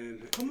 Hey, man.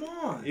 Come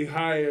on. You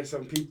hire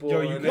some people.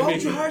 Yo, you and they Why would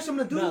make you it- hire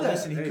someone to do No, that?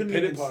 listen, he Hey, couldn't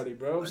pity even- party,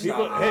 bro.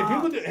 Stop.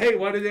 Hey,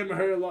 why did Amber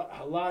Heard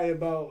lie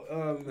about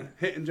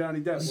hitting Johnny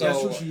Depp? So,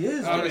 That's who she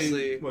is. I mean,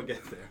 honestly, We'll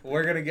get there.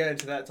 we're gonna get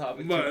into that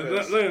topic But too.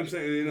 'cause like I'm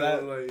saying, you know,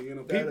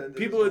 that- that ended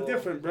people as are well.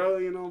 different, bro.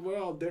 You know, we're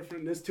all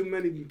different. There's too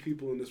many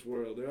people in this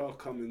world. They're all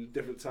come in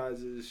different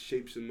sizes,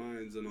 shapes, and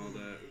minds, and all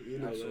that. You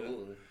know that.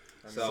 Absolutely.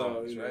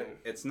 So, you know, right.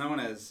 It's known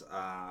as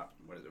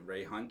what is it,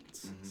 Ray Hunt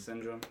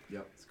syndrome.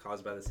 Yep. It's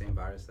caused by the same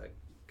virus that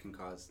can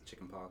cause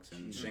chickenpox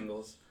and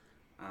shingles.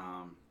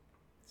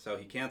 So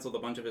he canceled a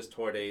bunch of his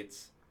tour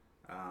dates.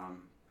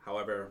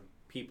 However,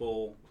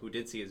 people who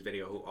did see his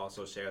video who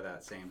also share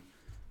that same,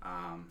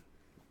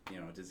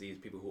 disease,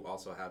 people who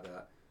also have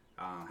that,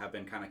 have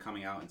been kind of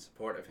coming out in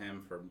support of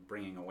him for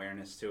bringing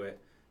awareness to it.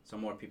 So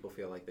more people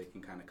feel like they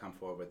can kind of come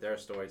forward with their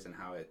stories and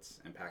how it's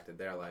impacted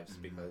their lives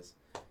because,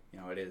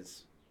 it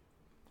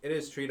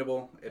is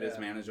treatable, it is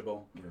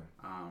manageable,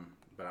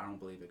 but I don't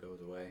believe it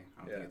goes away.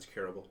 I don't think it's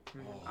curable.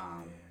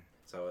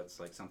 So it's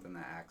like something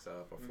that acts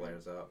up or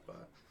flares up.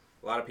 But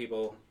a lot of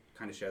people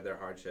kind of shared their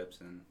hardships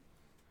and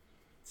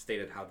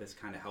stated how this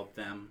kind of helped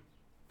them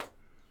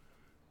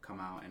come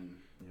out and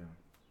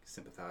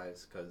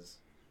sympathize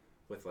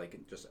with like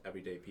just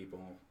everyday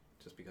people,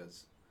 just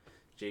because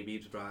J.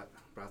 Beebs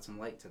brought some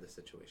light to the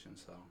situation.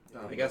 So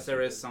I guess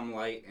there is some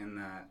light in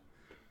that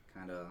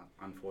kind of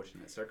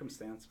unfortunate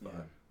circumstance,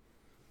 but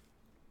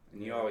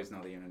and you always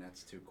know the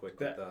internet's too quick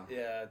with the memes.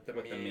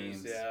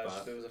 Yeah,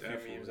 but there was a few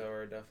memes that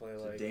were definitely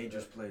like a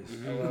dangerous place.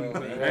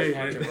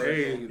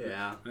 Hey,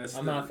 yeah.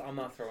 I'm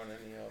not throwing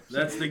any up.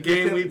 That's the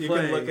game we play. You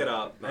can look it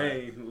up.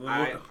 Hey,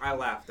 I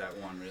laughed at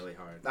one really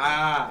hard.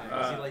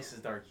 He likes his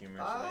dark humor.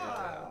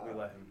 So we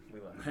let him.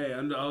 Hey,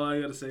 all I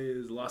gotta say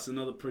is lost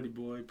another pretty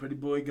boy. Pretty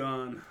boy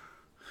gone.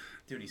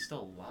 Dude, he's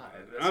still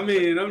alive. I'm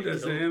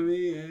just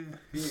saying,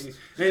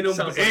 ain't no,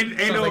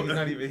 like he's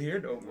not even here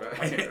no more.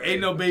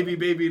 Ain't no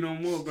baby no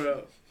more,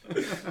 bro.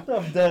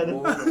 I'm dead.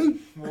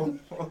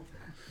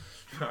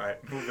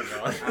 Alright, moving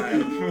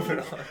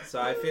on.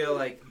 So I feel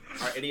like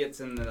our idiots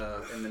in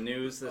the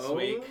news this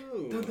week,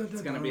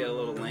 it's gonna be a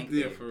little lengthy.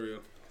 Yeah, for real.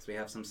 Because we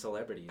have some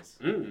celebrities.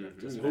 Who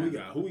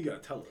we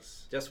got? Tell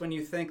us. Just when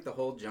you think the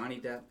whole Johnny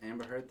Depp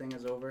Amber Heard thing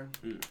is over,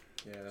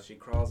 she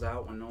crawls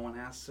out when no one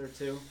asks her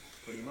to.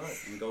 Pretty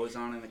much. And goes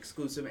on an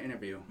exclusive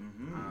interview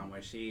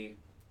where she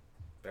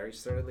very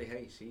sturdily,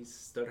 she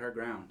stood her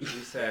ground. She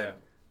said,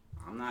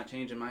 I'm not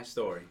changing my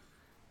story.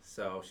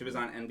 So she was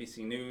on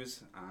NBC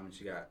News, and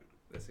she got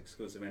this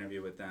exclusive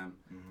interview with them,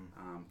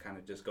 kind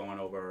of just going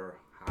over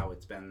how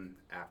it's been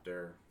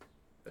after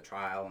the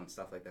trial and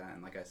stuff like that.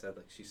 And like I said,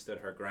 like she stood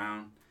her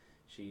ground.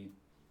 She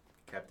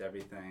kept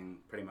everything,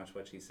 pretty much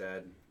what she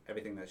said.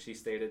 Everything that she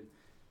stated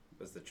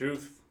was the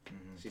truth.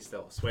 She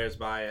still swears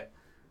by it.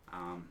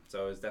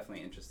 So it was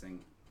definitely interesting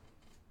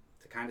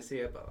to kind of see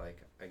it, but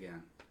like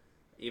again,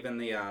 even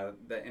the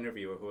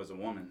interviewer, who was a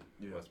woman,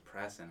 was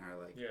pressing her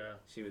like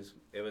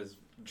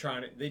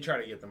they try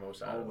to get the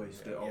most out of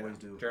it. They always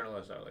do.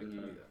 Journalists are like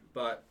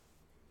But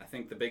I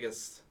think the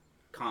biggest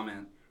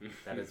comment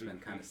that has been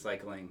kind of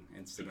cycling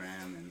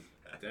Instagram and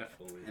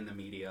definitely in the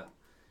media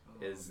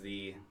is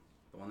the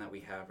one that we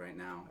have right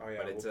now. Oh, yeah,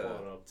 but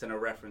it's in a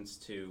reference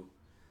to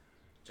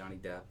Johnny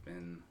Depp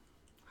and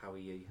how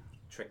he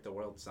tricked the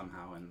world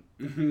somehow, and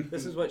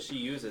this is what she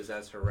uses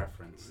as her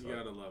reference. You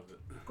gotta love it.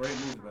 Great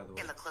movie, by the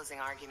way. In the closing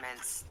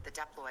arguments, the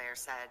Depp lawyer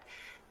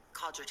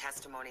called your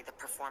testimony the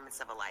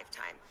performance of a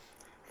lifetime,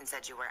 and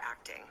said you were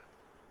acting.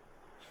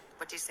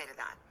 What do you say to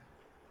that?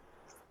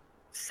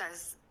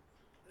 Says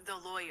the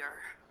lawyer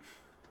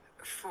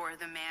for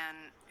the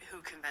man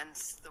who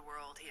convinced the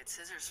world he had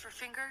scissors for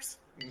fingers.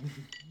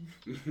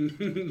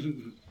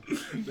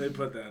 They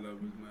put that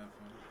up. It's not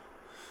funny.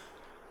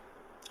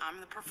 I'm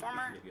the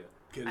performer.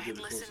 I had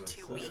listened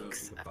to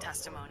weeks of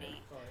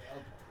testimony.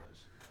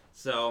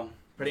 So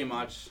pretty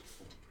much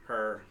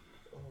her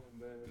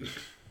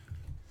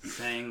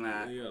saying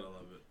that, you gotta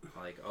love it.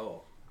 Like,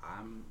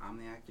 I'm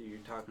the actor. You're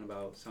talking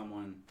about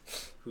someone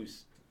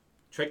who's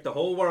tricked the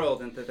whole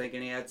world into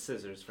thinking he had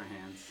scissors for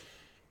hands.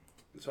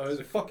 So here's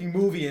a fucking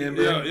movie,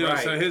 Amber. Yeah.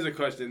 Right. So here's a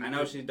question. I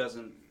know she's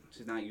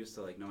not used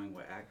to like knowing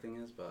what acting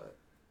is, but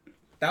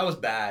that was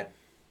bad.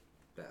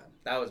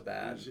 That was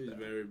bad. She's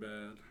very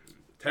bad.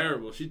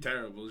 Terrible. She's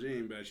terrible. She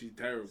ain't bad. She's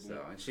terrible.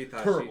 So, and she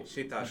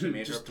thought she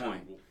made her point.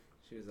 Terrible.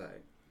 She was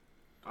like,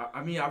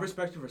 I mean, I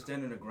respect her for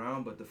standing her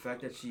ground, but the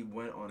fact that she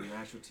went on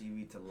national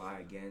TV to lie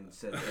again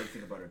says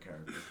everything about her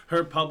character.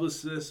 Her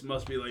publicist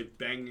must be like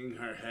banging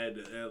her head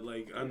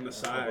on the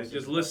side,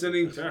 just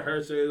listening to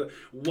her say, like,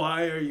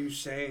 "Why are you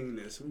saying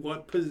this?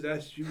 What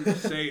possessed you to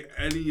say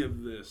any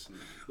of this?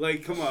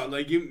 Like, come on,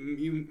 like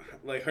you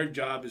like her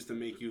job is to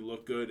make you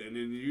look good, and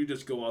then you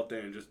just go out there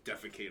and just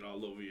defecate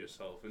all over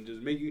yourself and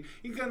just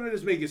you kind of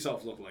just make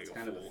yourself look like a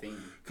kind fool. of a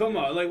theme. Come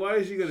on, like why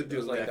is she gonna do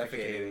was like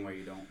defecating where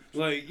you don't?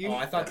 Like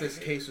I thought this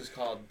case was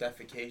called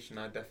defecation,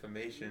 not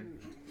defamation.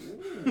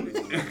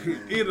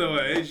 Either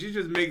way, she's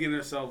just making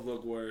herself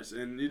look worse,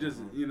 and you just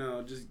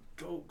just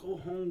go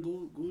home,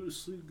 go to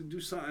sleep, do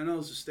something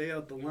else to stay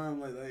out the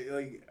limelight.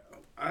 Like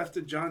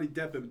after Johnny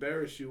Depp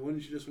embarrassed you,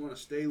 wouldn't you just want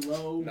to stay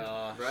low?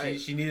 Nah, right.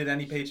 She needed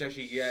any paycheck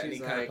she could get, any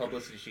kind of like,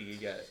 publicity she could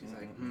get. She's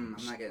like, I'm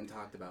not getting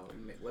talked about.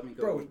 Let me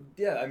go. Bro,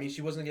 yeah, I mean,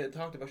 she wasn't getting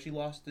talked about.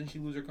 Didn't she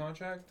lose her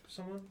contract for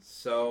someone?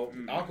 So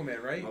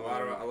Aquaman, right? A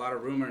lot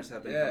of rumors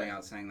have been coming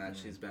out saying that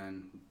she's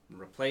been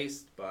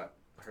replaced, but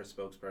her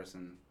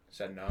spokesperson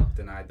said no,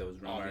 denied those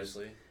rumors.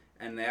 Obviously.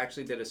 And they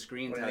actually did a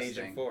screen testing. testing. What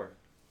an agent for?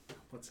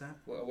 What's that?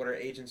 What are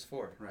agents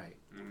for? Right.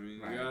 I mean,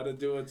 you gotta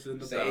do it to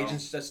the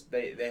agents. Just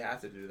they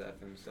have to do that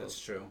for themselves. That's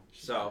true.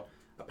 So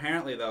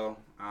apparently, though,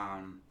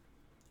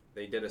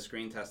 they did a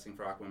screen testing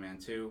for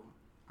Aquaman 2,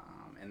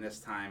 and this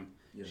time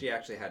she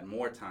actually had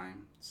more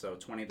time, so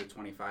 20 to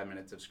 25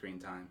 minutes of screen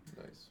time.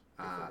 Nice.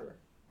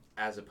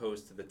 As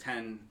opposed to the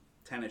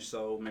 10-ish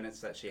so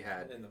minutes that she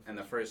had in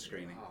the first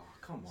screening. Oh,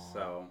 come on.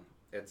 So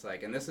it's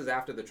like, and this is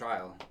after the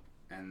trial,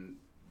 and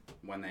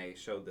when they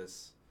showed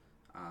this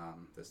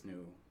this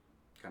new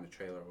kind of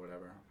trailer or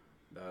whatever,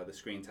 the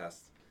screen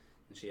test,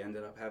 and she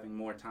ended up having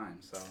more time.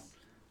 So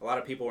a lot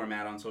of people were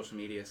mad on social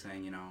media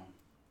saying, you know,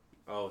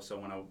 oh, so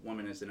when a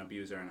woman is an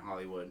abuser in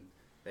Hollywood,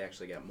 they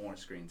actually get more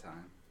screen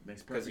time.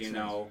 Makes perfect Because, you sense.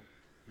 know,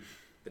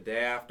 the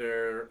day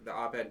after the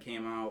op-ed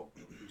came out,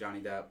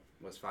 Johnny Depp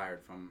was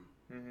fired from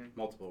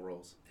multiple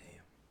roles.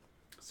 Damn.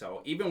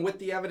 So even with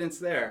the evidence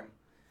there,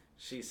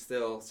 she's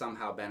still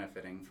somehow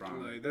benefiting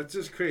from. Like, that's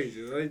just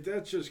crazy. Like,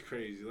 that's just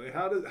crazy. Like,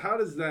 how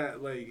does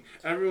that, like,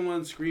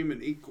 everyone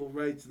screaming equal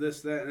rights,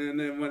 this, that, and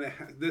then when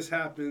this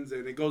happens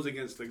and it goes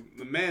against the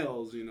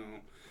males, you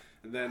know,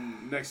 and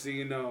then next thing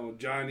you know,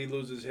 Johnny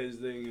loses his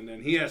thing, and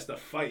then he has to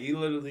fight. He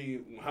literally,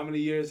 how many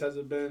years has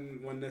it been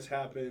when this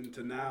happened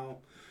to now?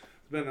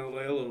 It's been a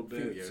little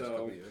bit. Years,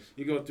 so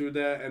you go through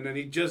that, and then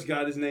he just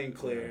got his name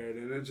cleared,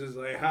 and it's just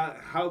like,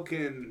 how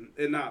can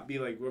it not be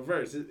like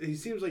reverse? He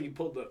seems like he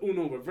pulled the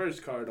Uno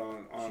reverse card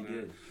on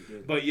her. She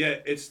did. But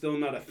yet, it's still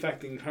not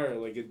affecting her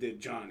like it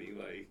did Johnny.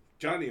 Like,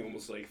 Johnny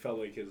almost like felt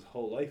like his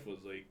whole life was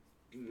like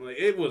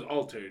it was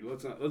altered.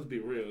 Let's be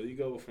real. You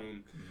go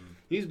from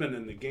he's been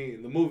in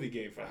the movie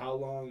game for how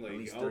long? Like At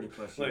least 30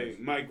 plus years. Like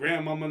my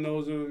grandmama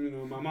knows him. You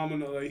know, my mama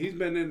knows. Like he's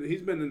been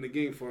in the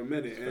game for a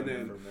minute, and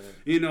then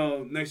you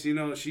know, next thing you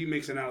know, she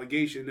makes an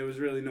allegation. There was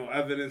really no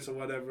evidence or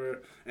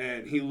whatever,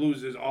 and he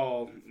loses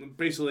all.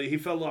 Basically, he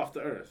fell off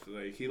the earth.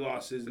 Like he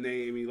lost his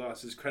name, he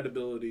lost his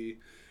credibility,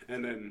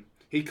 and then.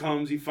 He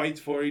comes, he fights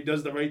for it, he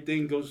does the right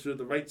thing, goes through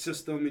the right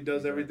system, he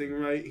does everything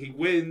right, he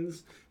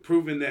wins,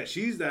 proving that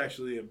she's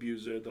actually the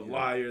abuser, the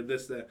liar,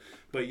 this, that.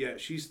 But yet,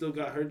 she still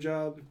got her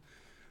job.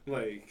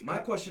 Like, my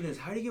question is,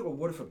 how do you get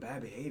rewarded for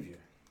bad behavior?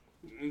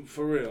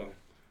 for real.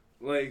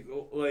 Like,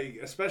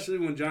 especially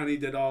when Johnny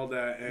did all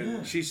that,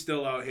 and she's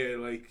still out here,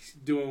 like,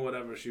 doing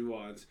whatever she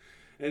wants.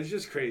 And it's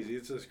just crazy.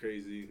 It's just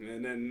crazy.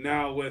 And then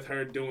now with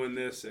her doing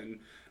this, and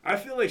I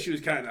feel like she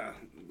was kind of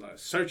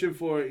searching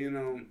for it, you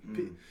know.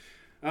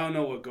 I don't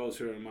know what goes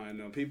through her mind,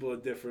 though. People are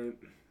different.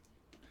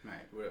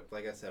 Right.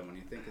 Like I said, when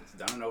you think it's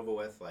done and over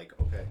with, like,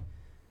 okay,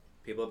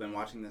 people have been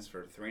watching this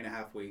for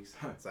 3.5 weeks.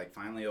 It's like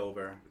finally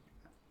over.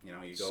 You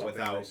know, you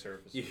go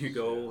you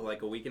go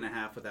like a week and a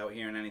half without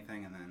hearing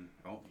anything, and then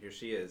here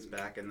she is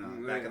back in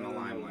the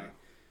limelight.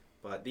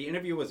 But the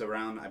interview was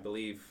around, I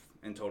believe,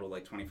 in total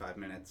like 25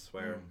 minutes.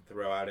 Where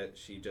throughout it,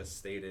 she just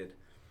stated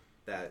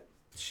that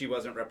she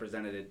wasn't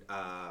represented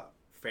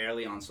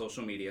fairly on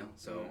social media.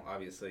 So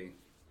obviously.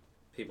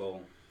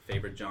 People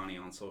favored Johnny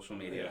on social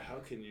media. Yeah, how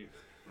can you?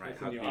 Right.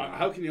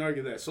 How can you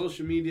argue that?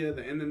 Social media,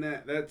 the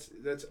internet,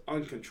 that's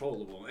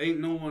uncontrollable.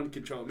 Ain't no one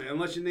control, man.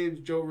 Unless your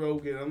name's Joe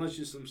Rogan, unless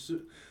you're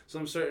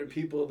some certain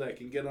people that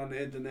can get on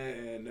the internet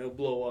and they'll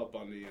blow up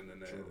on the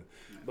internet. True.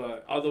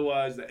 But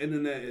otherwise, the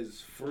internet is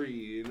free.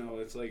 You know,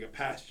 it's like a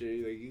pasture.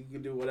 Like you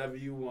can do whatever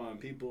you want.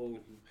 People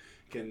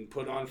can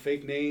put on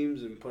fake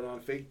names and put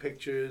on fake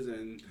pictures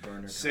and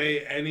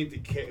say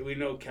anything. We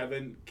know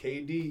Kevin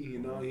KD, you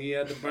know, he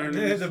had the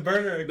burners. The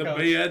burner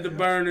account. He had the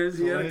burners.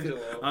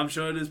 I'm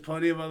sure there's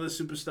plenty of other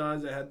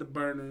superstars that had the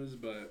burners,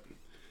 but,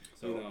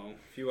 so, you know.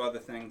 A few other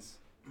things,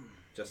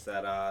 just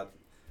that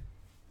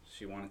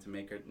she wanted to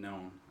make it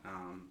known.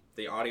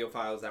 The audio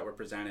files that were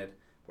presented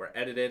were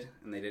edited,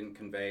 and they didn't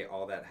convey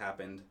all that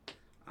happened.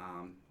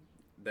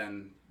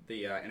 Then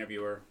the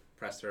interviewer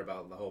pressed her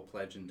about the whole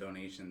pledge and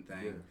donation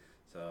thing. Yeah.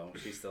 So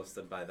she still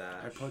stood by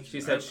that.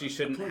 She said she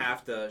shouldn't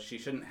have to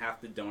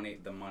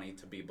donate the money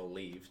to be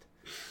believed.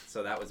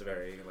 So that was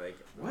very like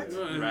what?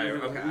 Right?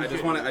 Okay. I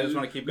just want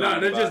to keep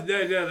going.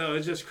 No,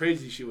 it's just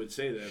crazy. She would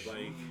say that,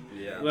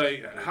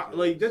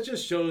 like that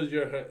just shows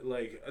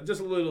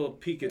just a little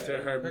peek into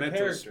her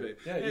mental state,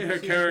 her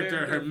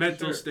character, her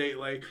mental state.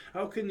 Like,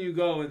 how can you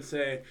go and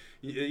say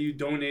you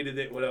donated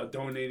it without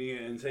donating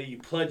it, and say you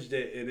pledged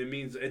it, and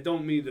it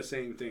don't mean the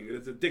same thing.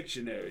 It's a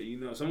dictionary, you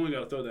know. Someone got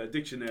to throw that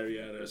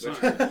dictionary at her, or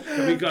something,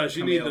 because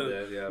you need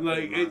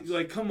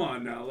to come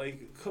on now,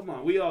 come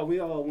on. We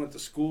all went to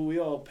school. We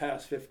all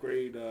passed 5th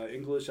grade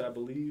English, I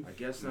believe. I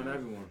guess not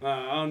everyone.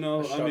 I don't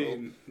know. I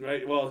mean,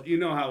 right? Well, you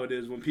know how it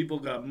is. When people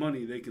got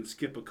money, they can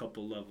skip a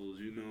couple levels.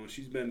 You know,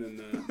 she's been in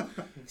the.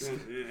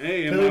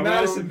 Hey, Billy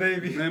Madison,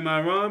 baby. Am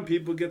I wrong?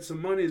 People get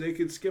some money, they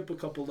can skip a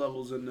couple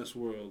levels in this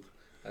world.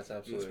 That's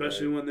absolutely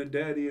especially when their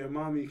daddy or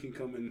mommy can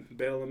come and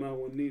bail them out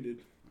when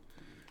needed.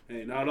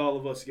 Hey, not all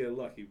of us get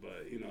lucky,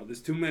 but, you know,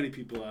 there's too many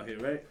people out here,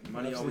 right?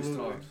 Money always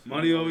talks.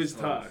 Money always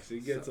talks.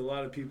 It gets a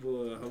lot of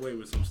people away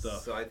with some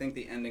stuff. So I think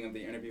the ending of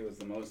the interview was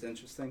the most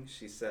interesting.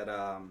 She said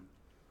that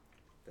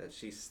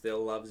she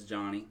still loves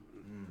Johnny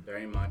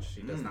very much.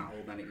 She does not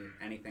hold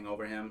anything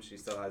over him. She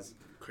still has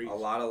a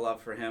lot of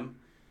love for him,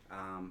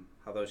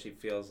 although she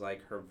feels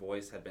like her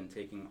voice had been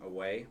taken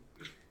away,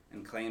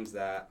 and claims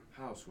that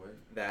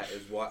that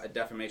is what a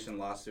defamation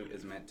lawsuit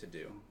is meant to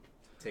do,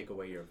 take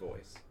away your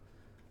voice.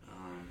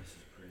 This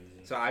is crazy.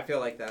 So I feel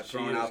like that She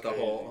throwing is out the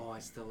crazy. whole, oh, I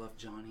still love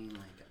Johnny,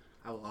 like,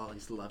 I will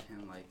always love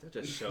him, like, that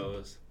just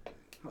shows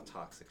how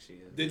toxic she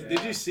is.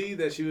 Did you see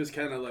that she was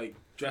kind of like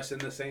dressing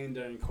the same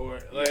during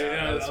court? Like,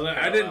 Yeah, those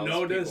I didn't parallels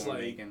notice. people were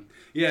Like, making.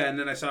 yeah, and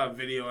then I saw a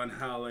video on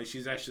how like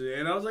she's actually,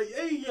 and I was like,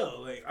 hey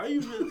yo, like, are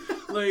you really,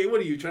 like,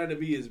 what are you trying to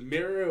be his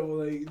mirror,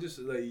 or like just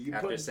like you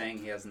After put saying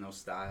he has no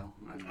style.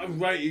 I mean,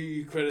 right,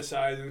 you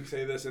criticize and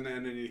say this and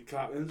then you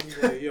cop and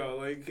it's like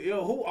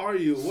yo, who are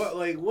you?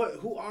 What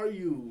who are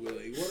you?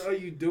 Like, what are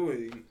you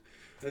doing?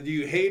 Do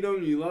you hate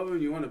him? You love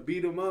him? You want to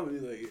beat him up?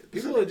 And like,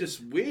 people are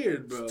just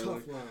weird, bro. It's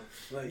tough love.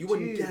 Like, You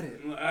wouldn't geez, get it.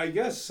 I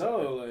guess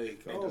so.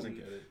 Like, He doesn't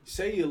get it.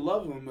 say you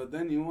love him, but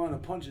then you want to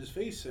punch his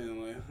face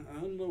in. Like, I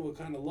don't know what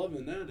kind of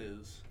loving that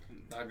is.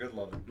 Not good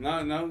loving.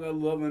 Not good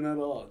loving at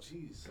all.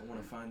 Jeez. Don't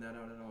want to find that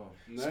out at all.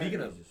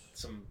 Speaking of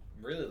some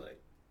really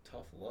like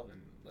tough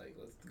loving, like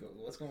let's go.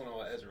 What's going on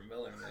with Ezra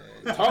Miller,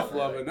 man? tough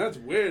loving, that's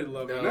weird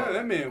loving. No.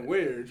 That man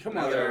weird. Come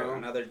on,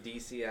 another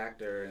DC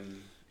actor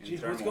in Jeez,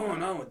 turmoil. what's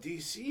going on with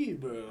DC,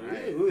 bro?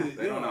 Right.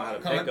 They don't know how to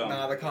pick them.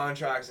 Nah, the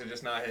contracts are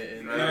just not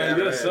hitting. Yeah, I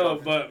guess so.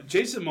 But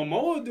Jason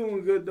Momoa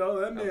doing good though.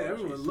 That man, love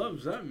everyone Jason.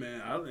 loves that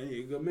man. I think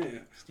he's a good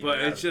man. Steven but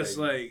Adams, it's just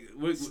baby.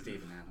 like,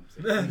 Steven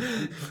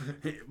Adams.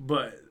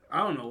 but I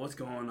don't know what's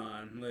going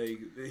on. Like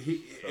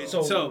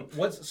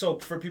So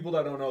for people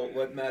that don't know,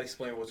 let Matt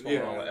explain what's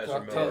going on with Ezra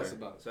Miller. tell us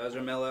about it. So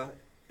Ezra Miller,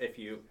 if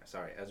you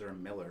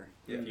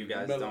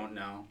guys Miller. don't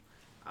know,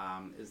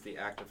 is the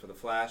actor for The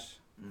Flash.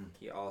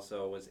 He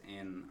also was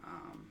in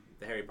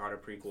the Harry Potter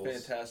prequels.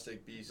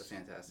 Fantastic Beasts. The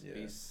Fantastic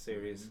Beasts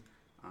series.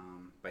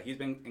 But he's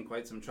been in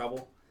quite some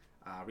trouble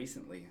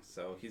recently.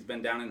 So he's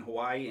been down in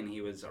Hawaii and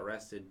he was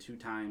arrested 2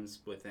 times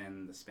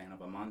within the span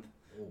of a month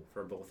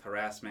for both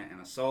harassment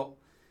and assault.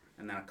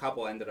 And then a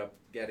couple ended up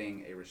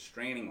getting a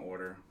restraining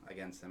order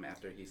against him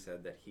after he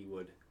said that he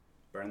would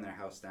burn their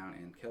house down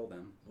and kill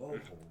them. Whoa.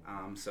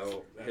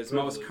 So his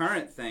most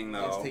current thing,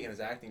 though... He's taking his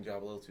acting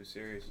job a little too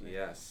seriously.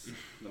 Yes.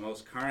 The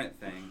most current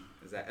thing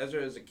is that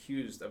Ezra is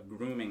accused of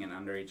grooming an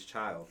underage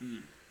child.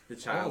 The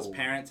child's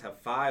parents have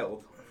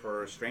filed for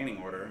a restraining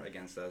order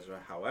against Ezra.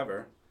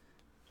 However,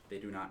 they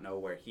do not know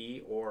where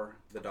he or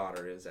the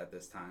daughter is at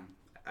this time.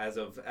 As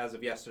of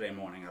yesterday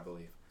morning, I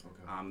believe.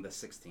 Okay. The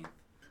 16th.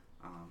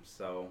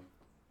 So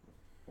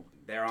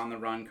they're on the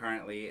run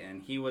currently,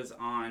 and he was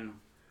on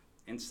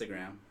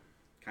Instagram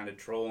kind of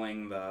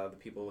trolling the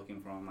people looking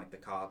for him, like the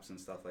cops and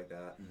stuff like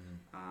that,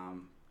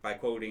 by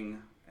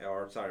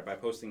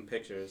posting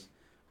pictures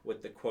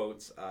with the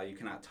quotes, "You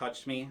cannot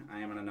touch me, I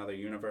am in another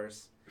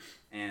universe,"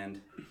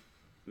 and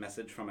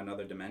 "message from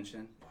another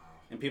dimension." Wow.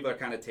 And people are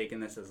kind of taking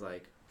this as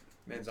like,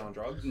 Man's on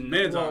drugs?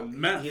 Man's on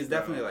meth, he's bro.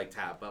 definitely like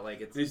tapped, but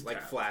like He's like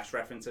tapped. Flash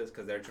references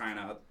because they're trying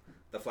to.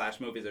 The Flash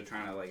movies are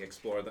trying to like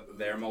explore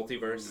their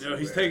multiverse. Yo,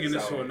 he's taking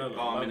this So, to another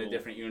I'm in level. a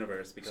different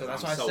universe because So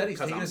that's I'm why I said he's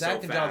 'cause taking I'm his so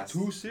acting job fast.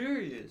 too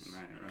serious.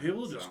 Right.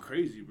 People are just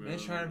crazy, bro.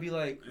 Man's trying to be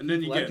like And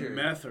then you Ledger. get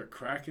meth or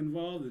crack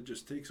involved. It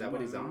just takes. Is that what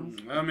he's on?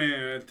 I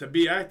mean, to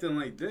be acting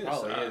like this,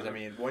 Probably is. I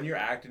mean, when you're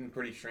acting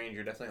pretty strange,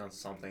 you're definitely on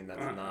something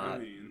that's I not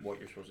mean, what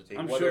you're supposed to take.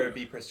 I'm Whether sure- it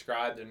be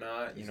prescribed or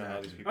not, you know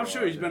how these people I'm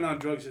sure are. he's been on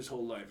drugs his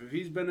whole life. If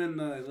he's been in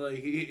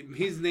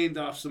he's named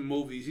off some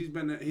movies.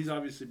 He's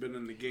obviously been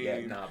in the game.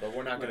 Yeah, nah, but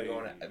we're not going to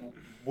Like- go into...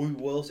 We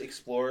will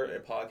explore a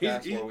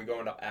podcast He's- where we go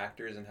into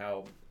actors and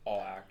how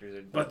all actors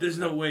are... But there's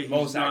no way he's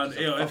Most not. actors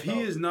are If fucked he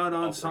up is not on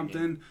upbringing.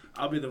 something,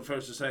 I'll be the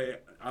first to say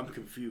I'm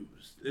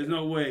confused. There's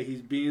no way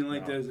he's being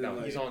like this. No,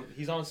 and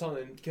he's on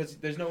something because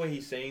there's no way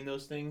he's saying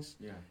those things.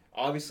 Yeah.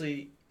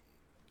 Obviously,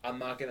 I'm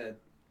not gonna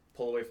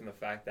pull away from the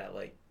fact that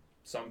like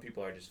some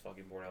people are just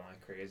fucking borderline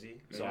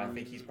crazy. So I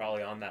think he's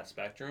probably on that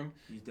spectrum.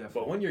 He's definitely.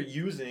 But when you're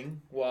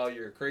using while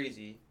you're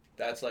crazy,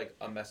 that's like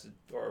a message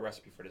or a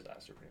recipe for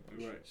disaster, pretty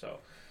much. Right. So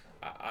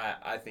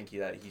I think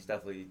that he's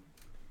definitely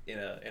in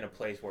a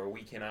place where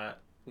we cannot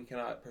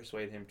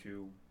persuade him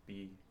to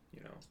be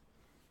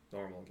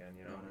normal again.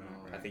 No.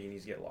 Oh, I think he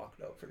needs to get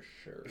locked up for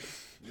sure.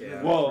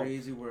 Yeah. Well,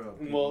 crazy world.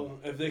 People. Well,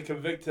 if they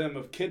convict him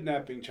of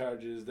kidnapping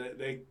charges,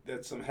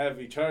 that's some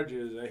heavy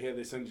charges. I hear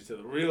they send you to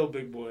the real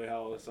big boy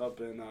house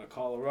up in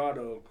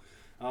Colorado.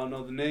 I don't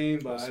know the name,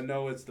 but I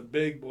know it's the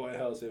big boy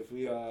house. If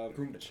we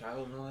Groom a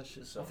child and all that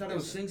shit. So I thought it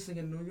was Sing Sing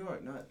in New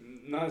York, not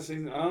I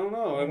don't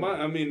know.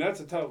 I mean,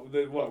 that's a tough.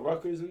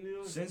 Rutgers in New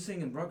York? Sing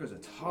Sing and Rutgers are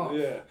tough.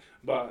 Yeah,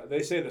 but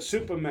they say the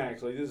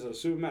Supermax. Like, this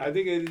is a Supermax. I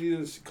think it's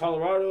either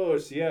Colorado or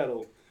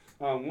Seattle.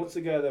 What's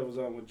the guy that was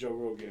on with Joe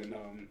Rogan?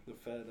 The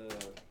fat.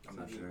 I'm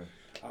not sure.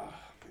 Ah,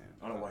 man.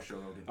 I don't watch Joe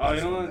Rogan. Oh,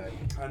 you know what?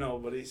 I know,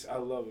 but I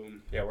love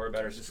him. Yeah, we're a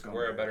better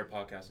scumbag.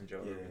 podcast than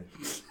Joe.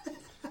 Yeah.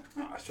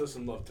 I show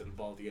some love to the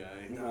bald guy.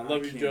 No, I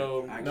love you, can't.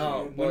 Joe. I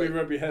No, can't. Let me but-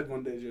 rub your head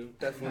one day, Joe.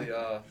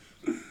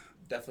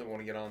 Definitely want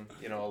to get on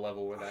a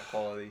level where that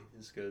quality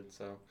is good.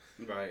 So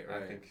Right.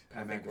 I think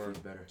Pat we're McAfee's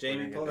better.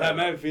 Jamie, We're pull Pat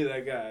that up. McAfee,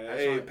 that guy. I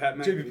Hey, saw-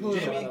 Pat Jamie, McAfee. pull it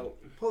shout Jamie, out.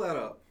 pull that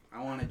up.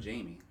 I wanted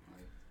Jamie.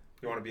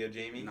 You want to be a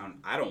Jamie? No,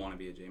 I don't want to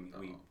be a Jamie.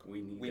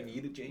 We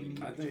need a Jamie.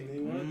 I think they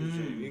want the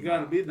Jamie. You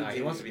gotta be the Jamie.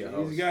 He wants to be a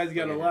host. These guys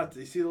got a lot.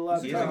 You see a lot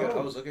of He's talent. a good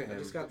host. Look at him. I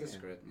just got this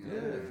script. Yeah.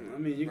 I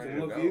mean, you can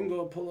look. You can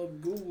go pull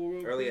up Google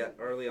real quick.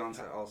 Early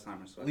onset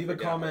Alzheimer's. So Leave a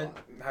comment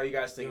how you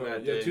guys think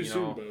Matt did. Too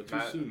soon, bro. Too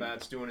soon.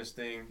 Matt's doing his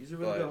thing. He's a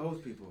really good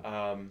host, people.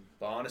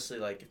 But honestly,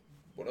 like,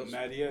 what else?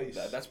 Matt,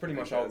 that's pretty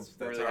much all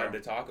we really had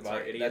to talk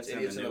about. Idiots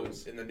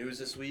in the news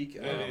this week.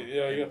 You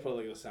gotta put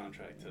like a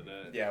soundtrack to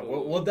that. Yeah,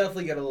 we'll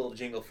definitely get a little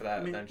jingle for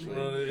that eventually.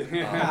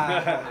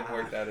 And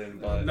work that in.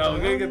 But no,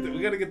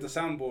 we gotta get the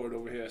soundboard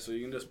over here so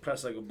you can just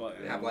press like a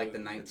button. Have like the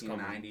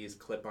 1990s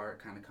clip art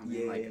kind of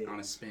coming like on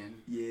a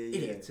spin.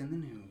 Idiots in the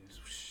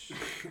news.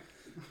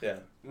 Yeah.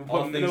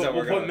 We'll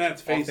put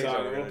Matt's face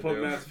on it. We'll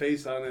put Matt's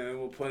face on it, and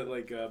we'll put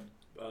like a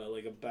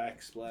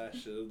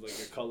backsplash,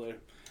 like a color.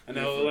 And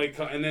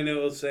then it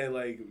will say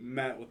like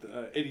Matt with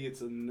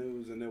idiots in the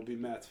news, and there'll be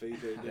Matt's face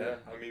right there.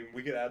 Yeah, I mean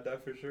we could add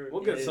that for sure.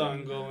 We'll get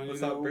something going. Let's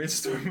not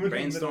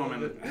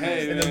brainstorming.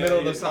 Hey, in the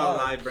middle of the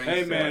live brainstorm.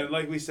 Hey man,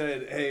 like we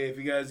said, hey, if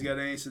you guys got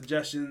any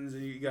suggestions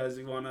and you guys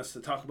want us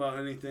to talk about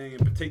anything in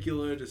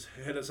particular, just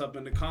hit us up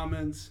in the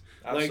comments.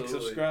 Absolutely. Like,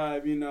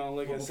 subscribe.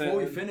 I said. Before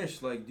we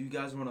finish, like, do you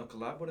guys want to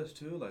collab with us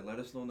too? Like, let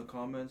us know in the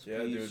comments. Yeah,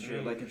 please dude.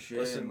 share, like and share.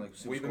 Listen, and, like,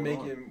 we've been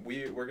making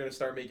we're gonna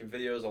start making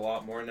videos a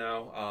lot more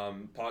now.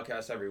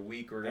 Podcasts every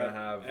week. We're gonna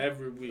have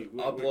every week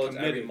uploads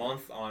every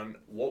month on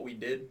what we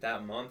did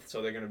that month.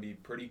 So they're gonna be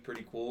pretty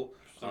cool.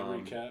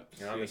 Recap.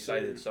 I'm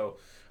excited. So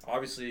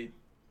obviously,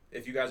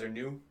 if you guys are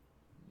new,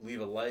 leave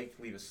a like,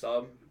 leave a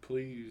sub.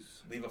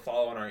 Please. Leave a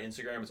follow on our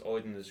Instagram. It's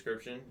always in the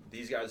description.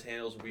 These guys'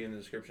 handles will be in the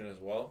description as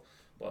well.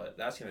 But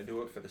that's going to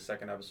do it for the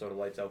second episode of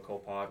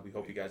Lightsoutco Pod. We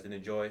hope you guys did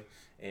enjoy.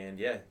 And,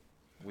 yeah,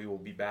 we will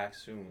be back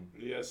soon.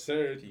 Yes,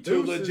 sir. Peace.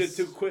 Too legit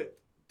to quit.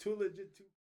 Too legit to